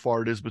see how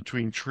far it is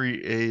between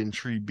tree A and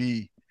tree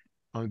B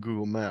on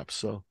Google Maps.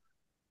 So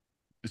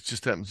it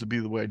just happens to be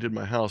the way I did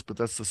my house, but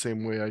that's the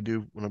same way I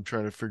do when I'm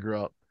trying to figure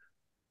out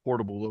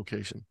portable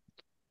location.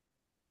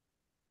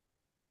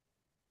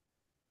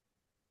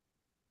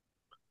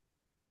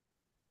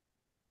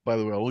 By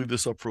the way, I'll leave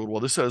this up for a little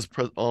while. This has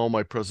all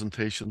my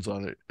presentations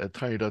on it at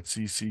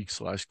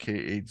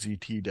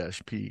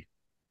tiny.cc/K8ZT-P.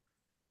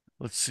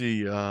 Let's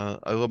see.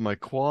 I love my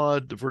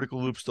quad. The vertical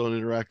loops don't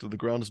interact with the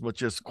ground as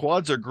much. Yes,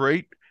 quads are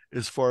great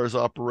as far as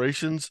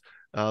operations.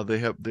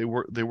 They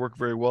work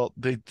very well.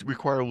 They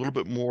require a little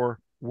bit more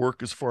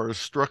work as far as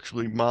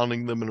structurally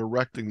mounting them and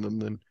erecting them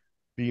than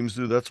beams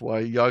do. That's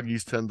why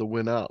Yagis tend to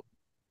win out.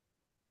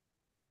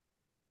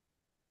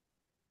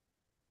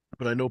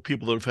 But I know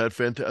people that have had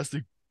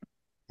fantastic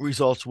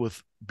results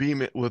with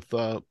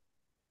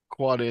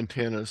quad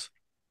antennas.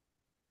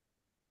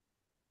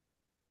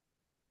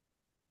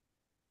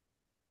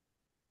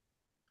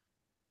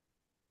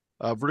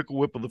 Vertical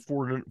whip of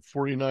the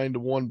 49 to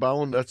 1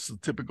 bound. That's the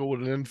typical what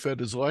an end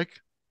fed is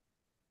like.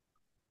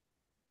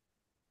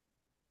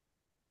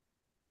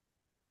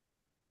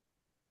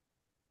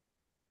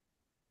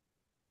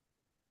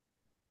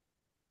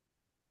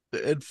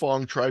 The Ed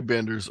Fong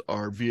tri-banders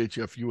are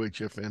VHF,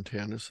 UHF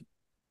antennas.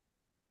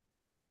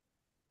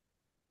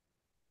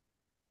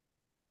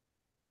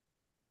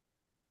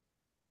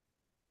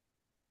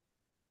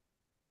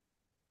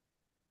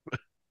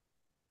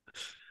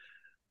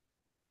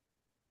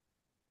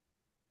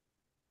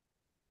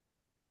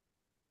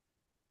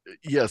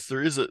 Yes,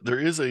 there is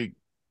a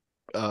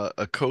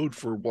code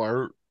for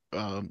wire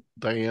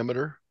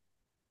diameter,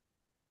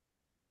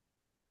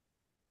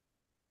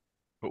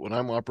 but when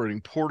I'm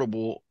operating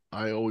portable,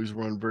 I always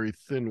run very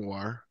thin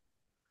wire.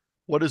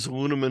 What is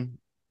aluminum?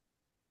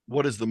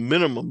 What is the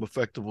minimum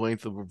effective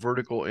length of a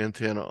vertical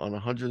antenna on a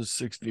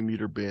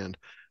 160-meter band?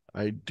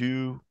 I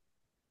do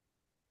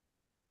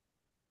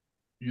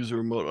use a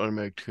remote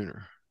automatic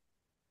tuner.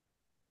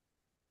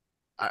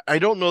 I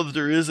don't know that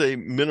there is a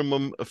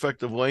minimum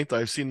effective length.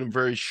 I've seen them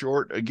very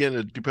short. Again,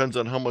 it depends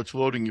on how much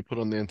loading you put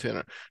on the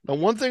antenna. Now,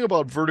 one thing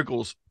about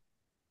verticals,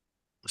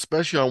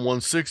 especially on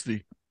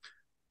 160,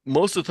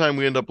 most of the time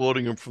we end up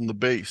loading them from the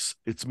base.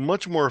 It's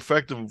much more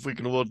effective if we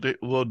can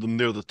load them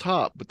near the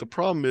top. But the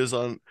problem is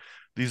on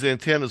these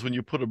antennas, when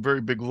you put a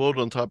very big load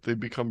on top, they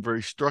become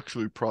very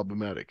structurally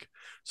problematic.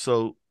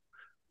 So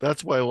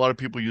that's why a lot of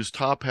people use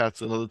top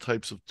hats and other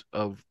types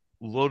of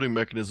loading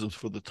mechanisms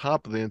for the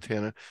top of the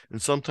antenna.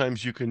 And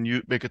sometimes you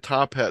can make a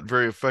top hat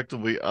very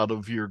effectively out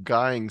of your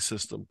guying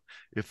system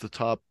if the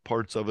top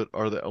parts of it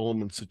are the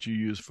elements that you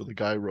use for the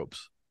guy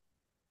ropes.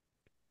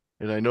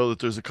 And I know that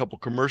there's a couple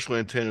commercial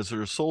antennas that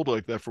are sold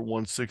like that for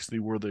 160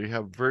 where they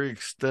have very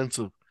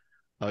extensive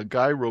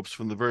guy ropes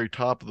from the very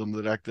top of them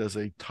that act as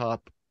a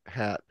top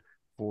hat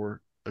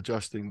for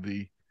adjusting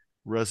the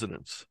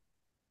resonance.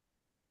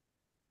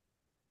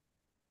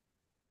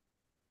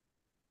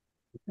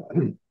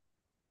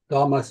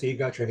 Tom, I see you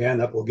got your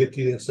hand up. We'll get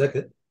to you in a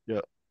second. Yeah.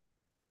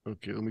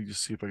 Okay, let me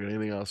just see if I got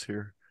anything else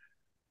here.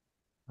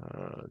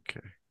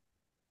 Okay.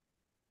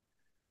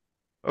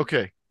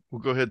 Okay,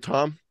 we'll go ahead,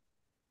 Tom.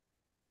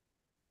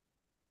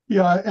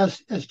 Yeah,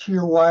 as to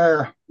your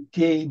wire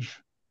gauge,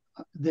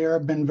 there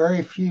have been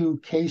very few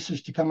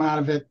cases to come out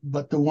of it,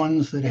 but the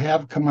ones that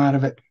have come out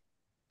of it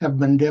have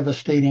been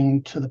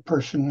devastating to the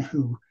person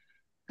who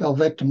fell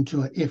victim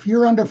to it. If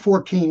you're under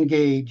 14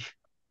 gauge,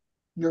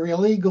 you're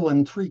illegal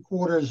in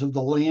 3/4 of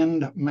the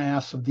land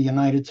mass of the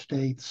United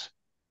States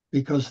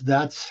because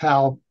that's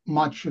how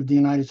much of the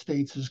United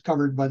States is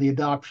covered by the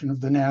adoption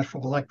of the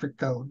National Electric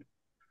Code.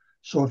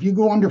 So if you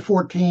go under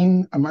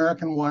 14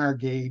 American wire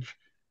gauge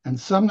and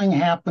something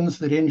happens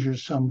that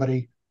injures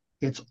somebody,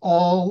 it's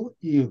all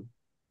you.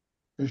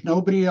 There's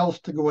nobody else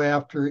to go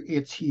after,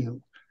 it's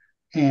you.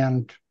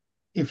 And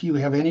if you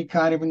have any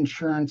kind of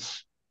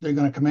insurance, they're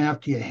going to come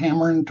after you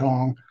hammer and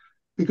tong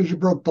because you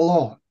broke the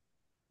law.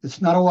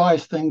 It's not a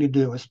wise thing to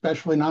do,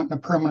 especially not in a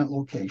permanent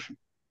location.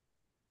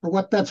 For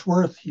what that's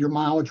worth, your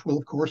mileage will,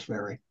 of course,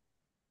 vary.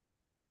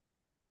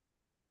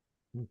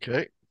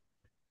 Okay.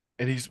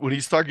 And when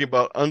he's talking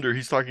about under,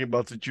 he's talking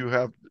about that you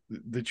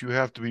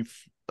have to be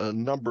a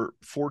number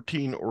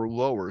 14 or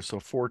lower.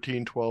 So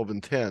 14, 12,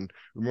 and 10.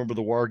 Remember,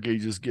 the wire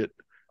gauges get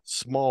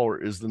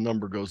smaller as the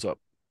number goes up.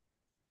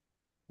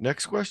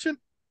 Next question?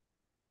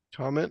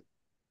 Comment?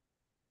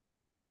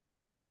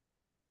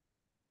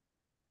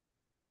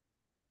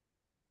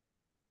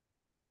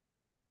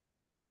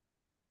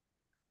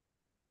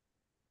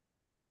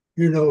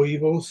 Hear no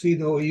evil, see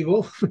no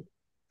evil.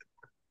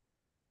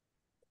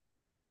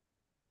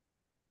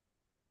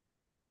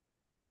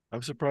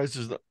 I'm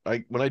surprised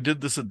when I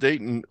did this at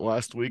Dayton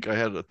last week, I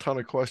had a ton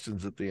of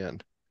questions at the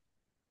end.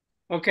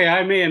 Okay,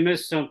 I may have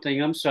missed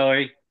something. I'm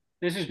sorry.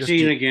 This is Yes, Gene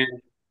Gene.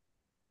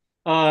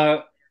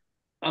 again.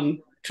 I'm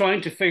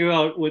trying to figure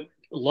out what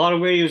a lot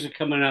of radios are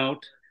coming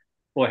out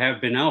or have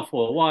been out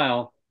for a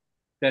while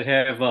that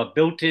have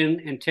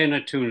built-in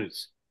antenna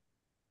tuners.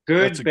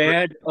 That's Good, a great.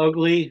 bad,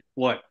 ugly,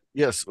 what?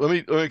 Yes, let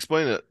me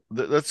explain it.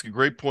 That's a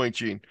great point,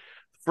 Gene.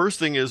 First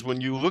thing is when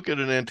you look at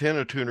an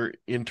antenna tuner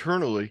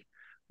internally,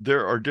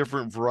 there are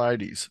different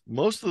varieties.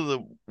 Most of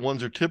the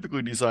ones are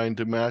typically designed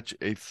to match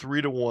a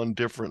 3-to-1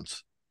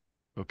 difference.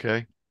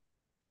 Okay.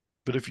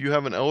 But if you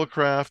have an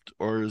Elecraft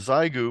or a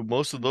Zygu,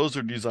 most of those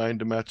are designed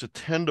to match a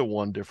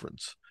 10-to-1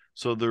 difference.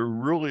 So there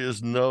really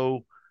is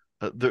no,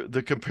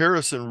 the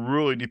comparison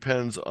really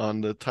depends on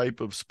the type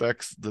of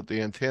specs that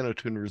the antenna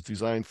tuner is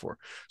designed for.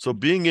 So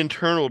being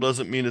internal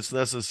doesn't mean it's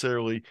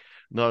necessarily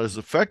not as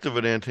effective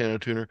an antenna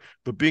tuner,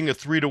 but being a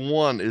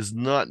 3-to-1 is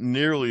not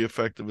nearly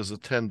effective as a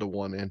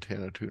 10-to-1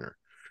 antenna tuner.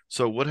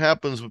 So what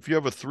happens if you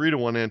have a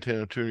 3-to-1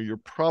 antenna tuner, you're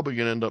probably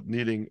going to end up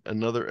needing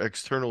another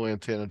external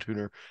antenna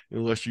tuner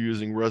unless you're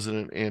using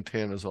resonant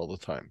antennas all the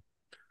time.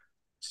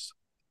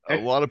 A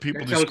lot of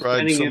people That's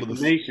describe outstanding some of the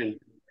information.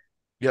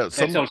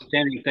 That's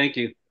outstanding. Thank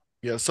you.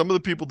 some of the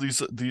people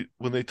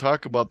when they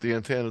talk about the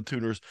antenna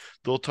tuners,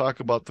 they'll talk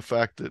about the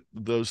fact that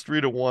those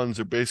 3-to-1s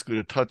are basically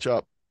to touch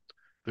up.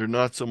 They're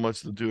not so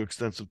much to do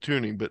extensive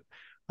tuning, but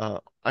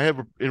I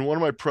have in one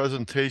of my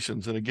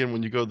presentations, and again,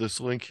 when you go to this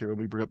link here, let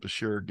me bring up the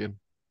share again.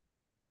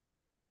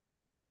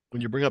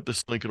 When you bring up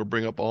this link, it'll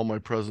bring up all my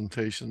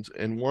presentations.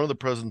 And one of the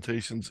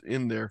presentations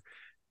in there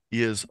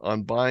is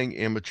on buying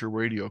amateur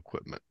radio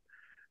equipment.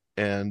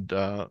 And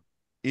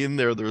in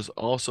there, there's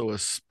also a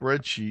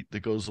spreadsheet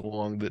that goes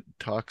along that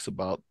talks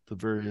about the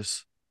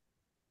various,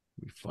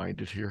 let me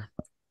find it here.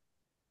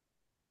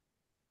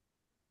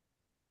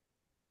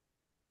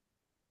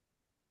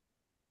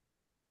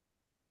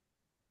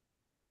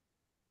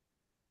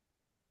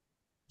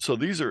 So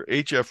these are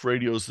HF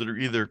radios that are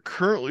either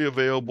currently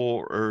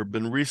available or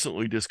been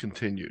recently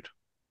discontinued.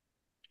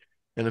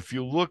 And if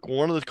you look,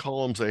 one of the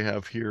columns I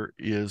have here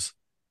is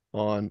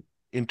on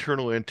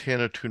internal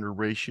antenna tuner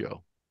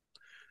ratio.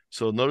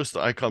 So notice the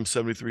ICOM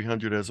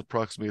 7300 has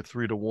approximately a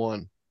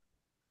 3-to-1.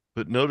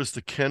 But notice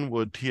the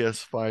Kenwood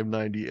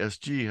TS590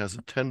 SG has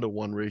a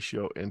 10-to-1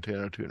 ratio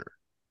antenna tuner.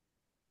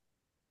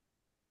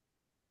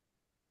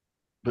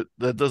 But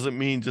that doesn't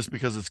mean just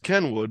because it's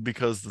Kenwood,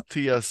 because the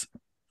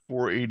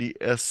TS480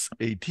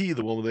 SAT,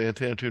 the one with the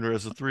antenna tuner,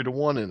 has a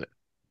 3-to-1 in it.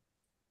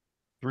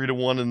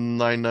 3-to-1 in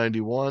the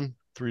 991,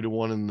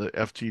 3-to-1 in the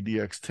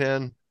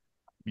FTDX10,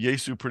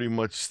 Yaesu pretty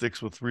much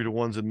sticks with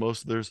 3-to-1s, and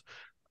most of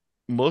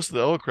the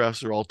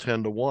Elecrafts are all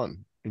 10-to-1,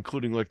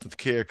 including like the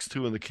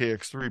KX2 and the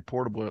KX3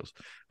 portables.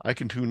 I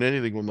can tune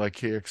anything with my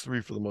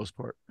KX3 for the most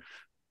part.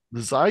 The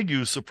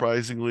Zygus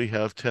surprisingly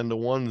have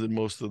 10-to-1s in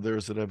most of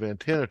theirs that have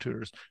antenna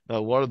tuners. Now, a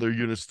lot of their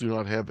units do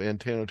not have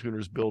antenna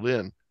tuners built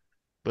in,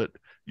 but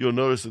you'll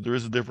notice that there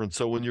is a difference.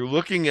 So when you're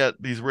looking at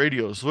these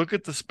radios, look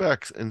at the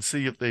specs and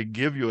see if they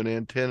give you an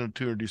antenna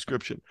tuner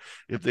description.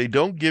 If they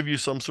don't give you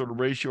some sort of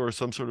ratio or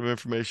some sort of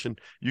information,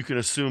 you can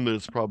assume that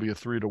it's probably a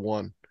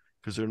 3-to-1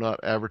 because they're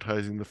not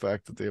advertising the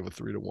fact that they have a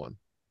 3-to-1.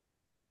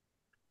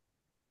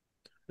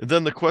 And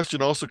then the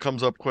question also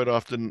comes up quite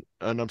often,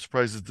 and I'm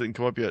surprised it didn't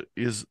come up yet,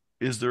 is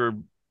there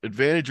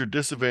advantage or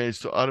disadvantage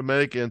to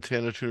automatic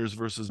antenna tuners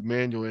versus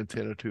manual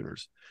antenna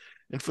tuners?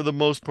 And for the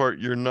most part,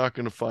 you're not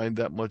going to find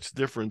that much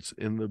difference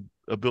in the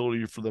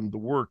ability for them to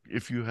work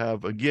if you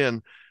have,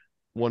 again,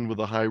 one with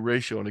a high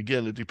ratio. And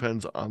again, it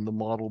depends on the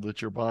model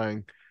that you're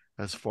buying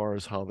as far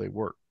as how they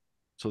work.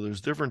 So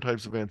there's different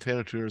types of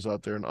antenna tuners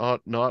out there, and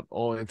not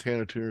all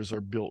antenna tuners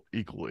are built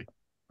equally.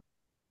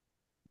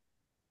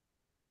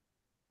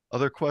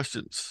 Other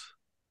questions?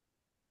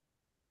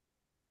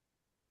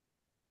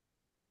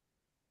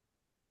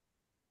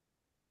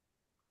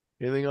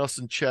 Anything else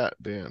in chat,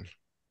 Dan?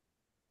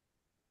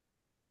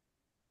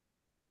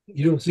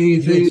 You don't see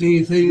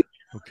anything.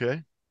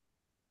 Okay.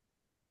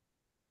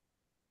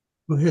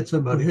 Go ahead,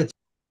 somebody. Okay,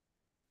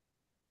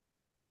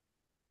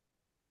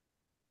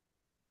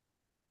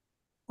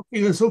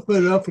 let's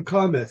open it up for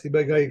comments.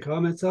 Anybody got any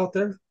comments out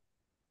there?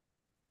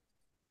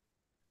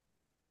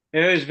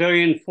 It was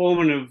very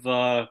informative.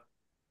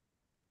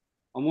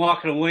 I'm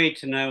walking away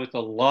tonight with a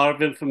lot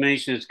of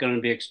information that's going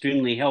to be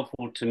extremely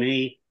helpful to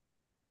me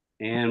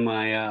and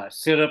my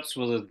setups,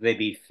 whether they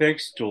be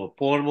fixed or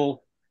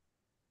portable.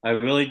 I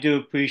really do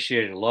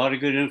appreciate it. A lot of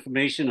good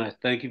information. I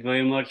thank you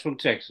very much from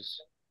Texas.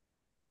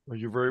 Well,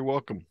 you're very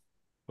welcome.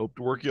 Hope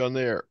to work you on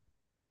the air.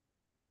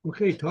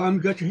 Okay, Tom,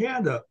 you got your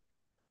hand up.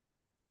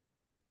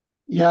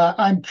 Yeah,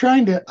 I'm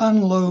trying to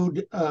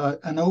unload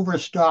an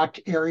overstocked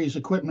Aries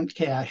equipment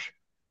cache.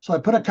 So I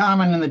put a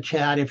comment in the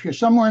chat. If you're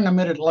somewhere in the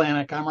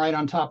mid-Atlantic, I'm right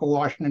on top of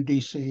Washington,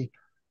 D.C.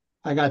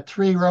 I got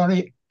two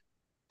Roan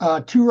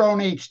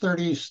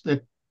H30s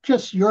that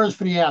just yours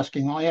for the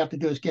asking. All you have to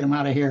do is get them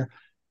out of here.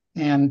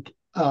 And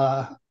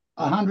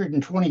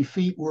 120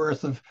 feet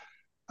worth of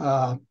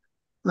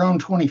Roan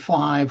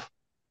 25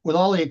 with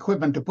all the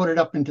equipment to put it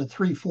up into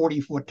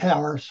 340-foot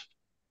towers.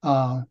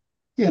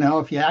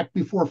 If you act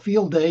before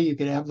field day, you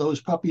could have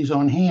those puppies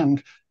on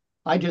hand.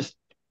 I just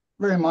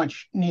very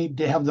much need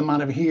to have them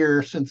out of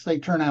here since they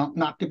turn out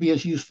not to be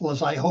as useful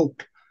as I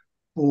hoped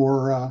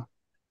for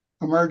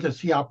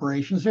emergency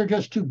operations. They're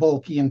just too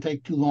bulky and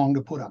take too long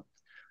to put up.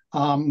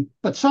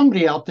 But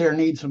somebody out there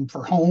needs them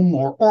for home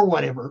or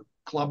whatever,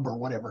 club or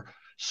whatever.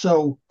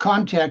 So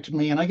contact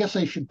me, and I guess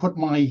I should put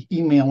my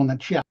email in the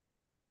chat.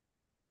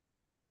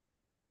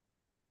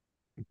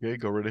 Okay,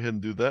 go right ahead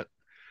and do that.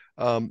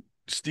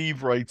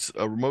 Steve writes,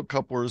 remote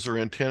couplers or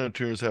antenna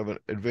tuners have an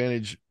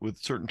advantage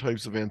with certain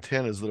types of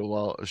antennas that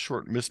allow a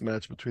short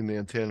mismatch between the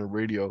antenna and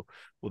radio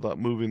without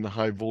moving the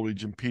high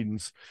voltage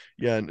impedance.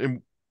 Yeah,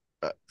 and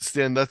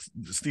Stan,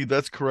 Steve,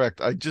 that's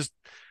correct. I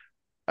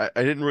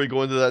didn't really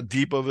go into that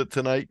deep of it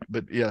tonight,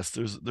 but yes,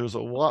 there's a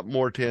lot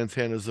more to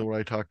antennas than what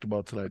I talked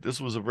about tonight.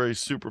 This was a very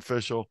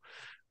superficial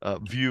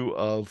view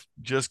of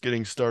just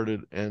getting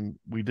started, and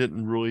we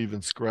didn't really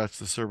even scratch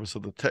the surface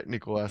of the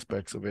technical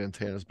aspects of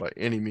antennas by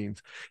any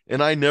means.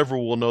 And I never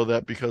will know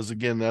that because,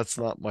 again, that's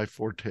not my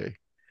forte.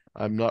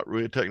 I'm not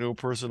really a technical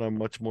person. I'm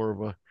much more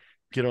of a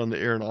get on the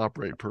air and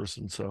operate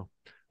person. So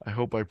I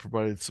hope I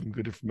provided some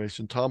good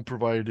information. Tom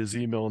provided his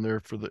email in there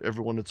for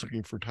everyone that's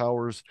looking for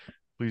towers.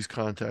 Please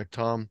contact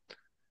Tom.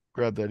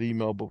 Grab that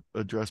email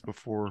address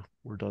before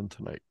we're done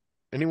tonight.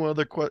 Anyone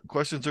other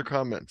questions or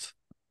comments?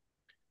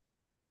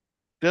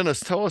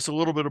 Dennis, tell us a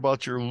little bit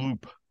about your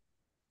loop.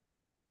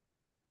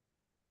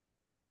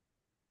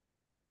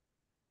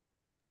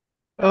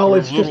 Oh, Your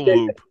it's just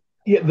little loop.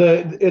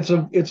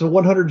 it's a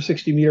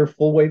 160 meter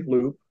full wave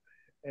loop,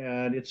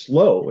 and it's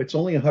low. It's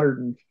only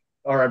 100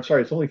 or I'm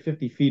sorry, it's only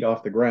 50 feet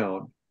off the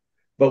ground.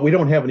 But we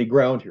don't have any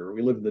ground here.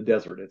 We live in the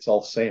desert. It's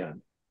all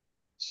sand.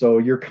 So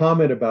your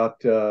comment about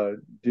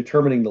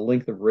determining the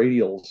length of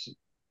radials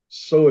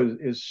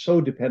is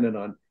so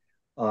dependent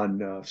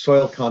on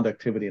soil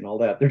conductivity and all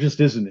that. There just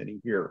isn't any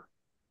here.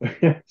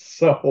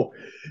 So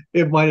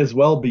it might as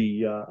well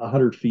be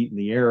 100 feet in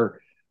the air.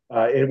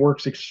 It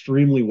works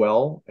extremely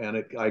well,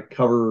 and I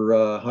cover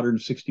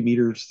 160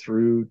 meters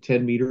through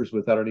 10 meters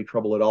without any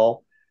trouble at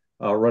all,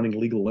 running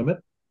legal limit.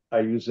 I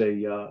use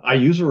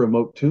a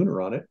remote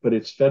tuner on it, but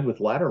it's fed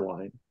with ladder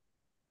line.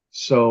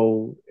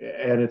 So,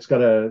 and it's got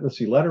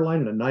ladder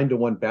line and a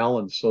 9-to-1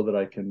 balance so that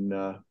I can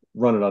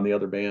run it on the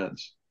other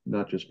bands,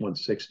 not just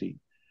 160.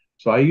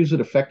 So I use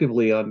it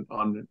effectively on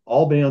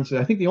all bands.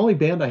 I think the only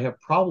band I have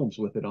problems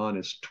with it on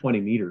is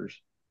 20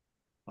 meters.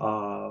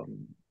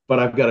 But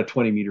I've got a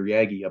 20-meter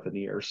Yagi up in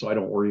the air, so I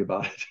don't worry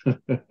about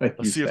it.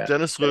 Let's see if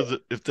Dennis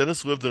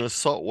lived in a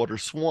saltwater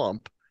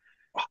swamp.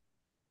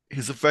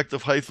 his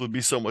effective height would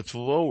be so much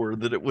lower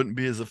that it wouldn't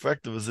be as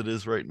effective as it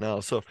is right now.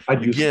 So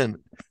I'd use again,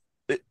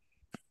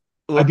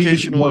 I'd be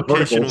using location, more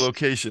location, verticals.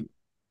 location.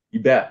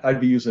 You bet.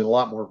 I'd be using a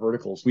lot more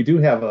verticals. We do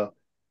have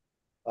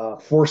a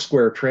four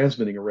square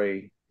transmitting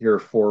array here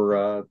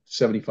for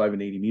 75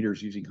 and 80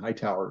 meters using high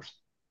towers.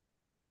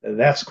 And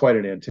that's quite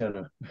an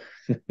antenna.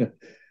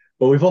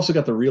 But we've also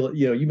got the real,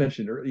 you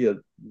mentioned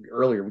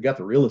earlier, we got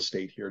the real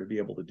estate here to be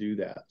able to do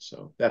that.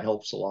 So that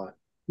helps a lot.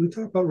 We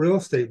talk about real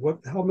estate.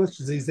 How much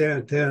is these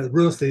antennas,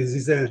 real estate is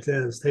these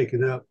antennas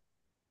taking up?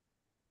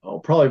 Oh,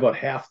 probably about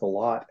half the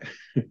lot.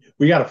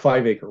 We got a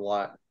 5 acre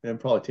lot, and I'm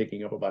probably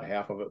taking up about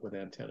half of it with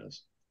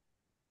antennas.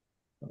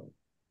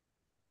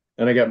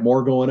 And I got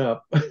more going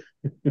up.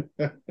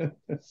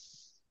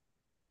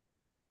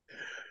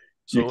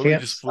 So You let me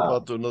can't just flip stop.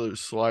 out to another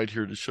slide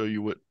here to show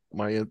you what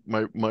my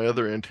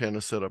other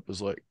antenna setup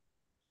is like.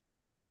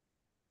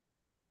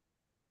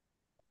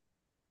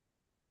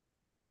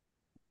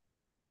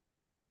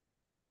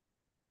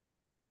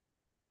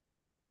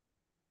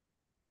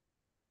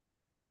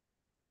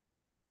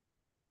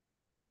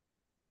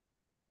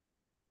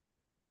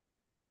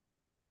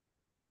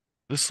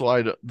 This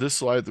slide at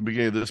the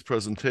beginning of this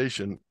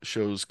presentation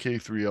shows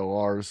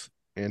K3LR's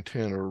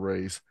antenna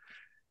arrays.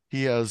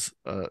 He has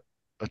a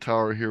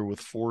tower here with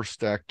 4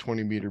 stacked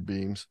 20-meter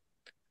beams.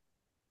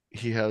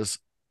 He has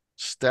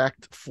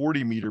stacked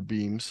 40-meter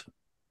beams.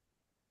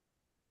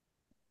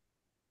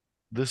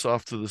 This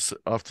off to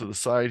the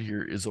side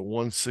here is a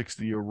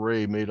 160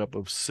 array made up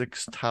of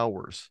 6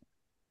 towers,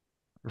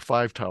 or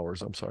 5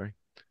 towers, I'm sorry,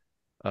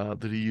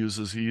 that he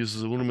uses. He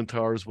uses aluminum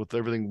towers with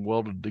everything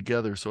welded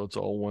together, so it's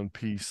all one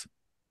piece.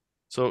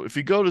 So if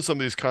you go to some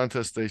of these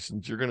contest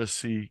stations, you're going to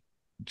see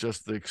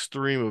just the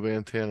extreme of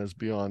antennas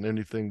beyond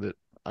anything that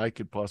I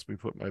could possibly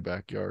put in my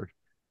backyard.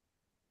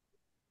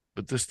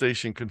 But this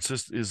station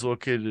is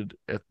located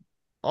at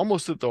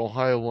almost at the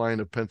Ohio line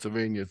of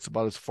Pennsylvania. It's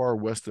about as far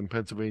west in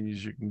Pennsylvania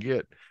as you can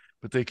get,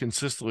 but they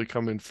consistently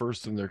come in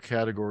first in their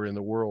category in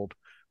the world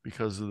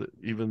because of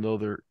even though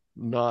they're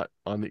not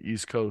on the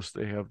East Coast,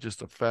 they have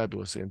just a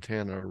fabulous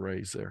antenna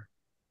arrays there.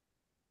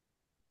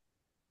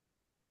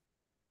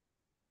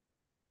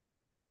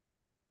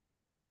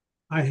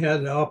 I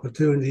had the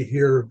opportunity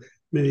here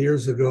many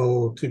years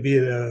ago to be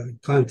at a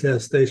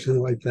contest station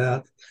like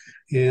that.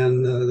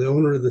 And the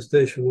owner of the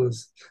station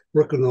was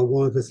working on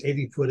one of his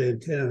 80-foot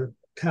antenna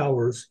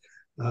towers.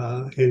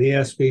 And he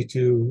asked me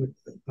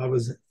I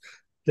was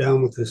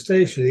down with the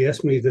station. He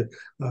asked me to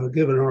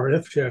give an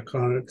RF check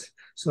on it.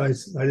 So I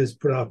just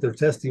put out there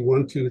testing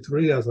 1, 2,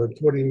 3. I was on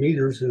 20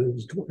 meters, and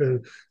it was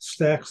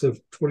stacks of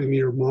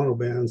 20-meter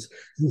monobands.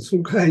 And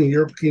some guy in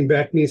Europe came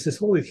back to me and says,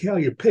 "Holy cow,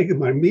 you're pegging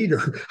my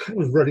meter." I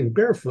was running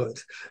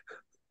barefoot.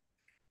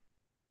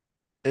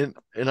 And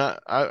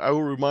I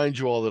will remind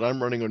you all that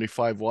I'm running only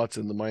 5 watts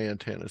into my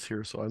antennas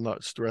here, so I'm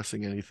not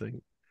stressing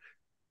anything.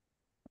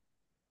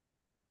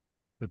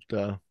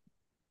 But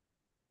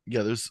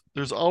yeah,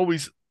 there's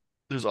always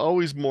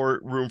more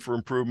room for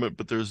improvement,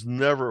 but there's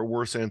never a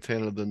worse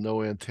antenna than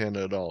no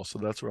antenna at all. So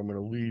that's where I'm going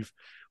to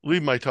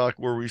leave my talk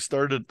where we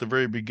started at the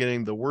very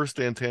beginning. The worst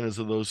antennas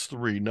of those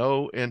 3: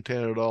 no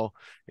antenna at all,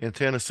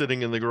 antenna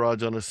sitting in the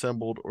garage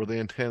unassembled, or the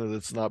antenna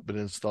that's not been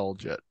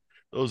installed yet.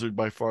 Those are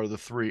by far the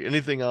 3.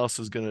 Anything else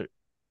is going to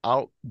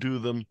outdo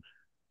them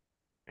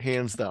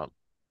hands down.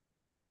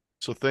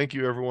 So thank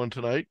you everyone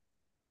tonight.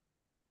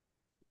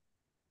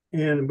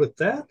 And with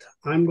that,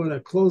 I'm going to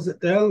close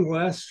it down.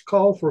 Last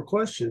call for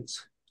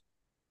questions,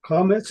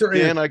 comments, or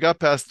And I got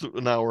past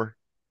an hour.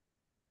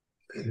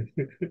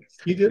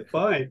 You did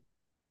fine.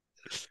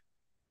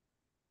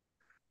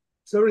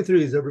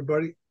 73s,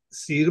 everybody.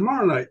 See you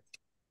tomorrow night.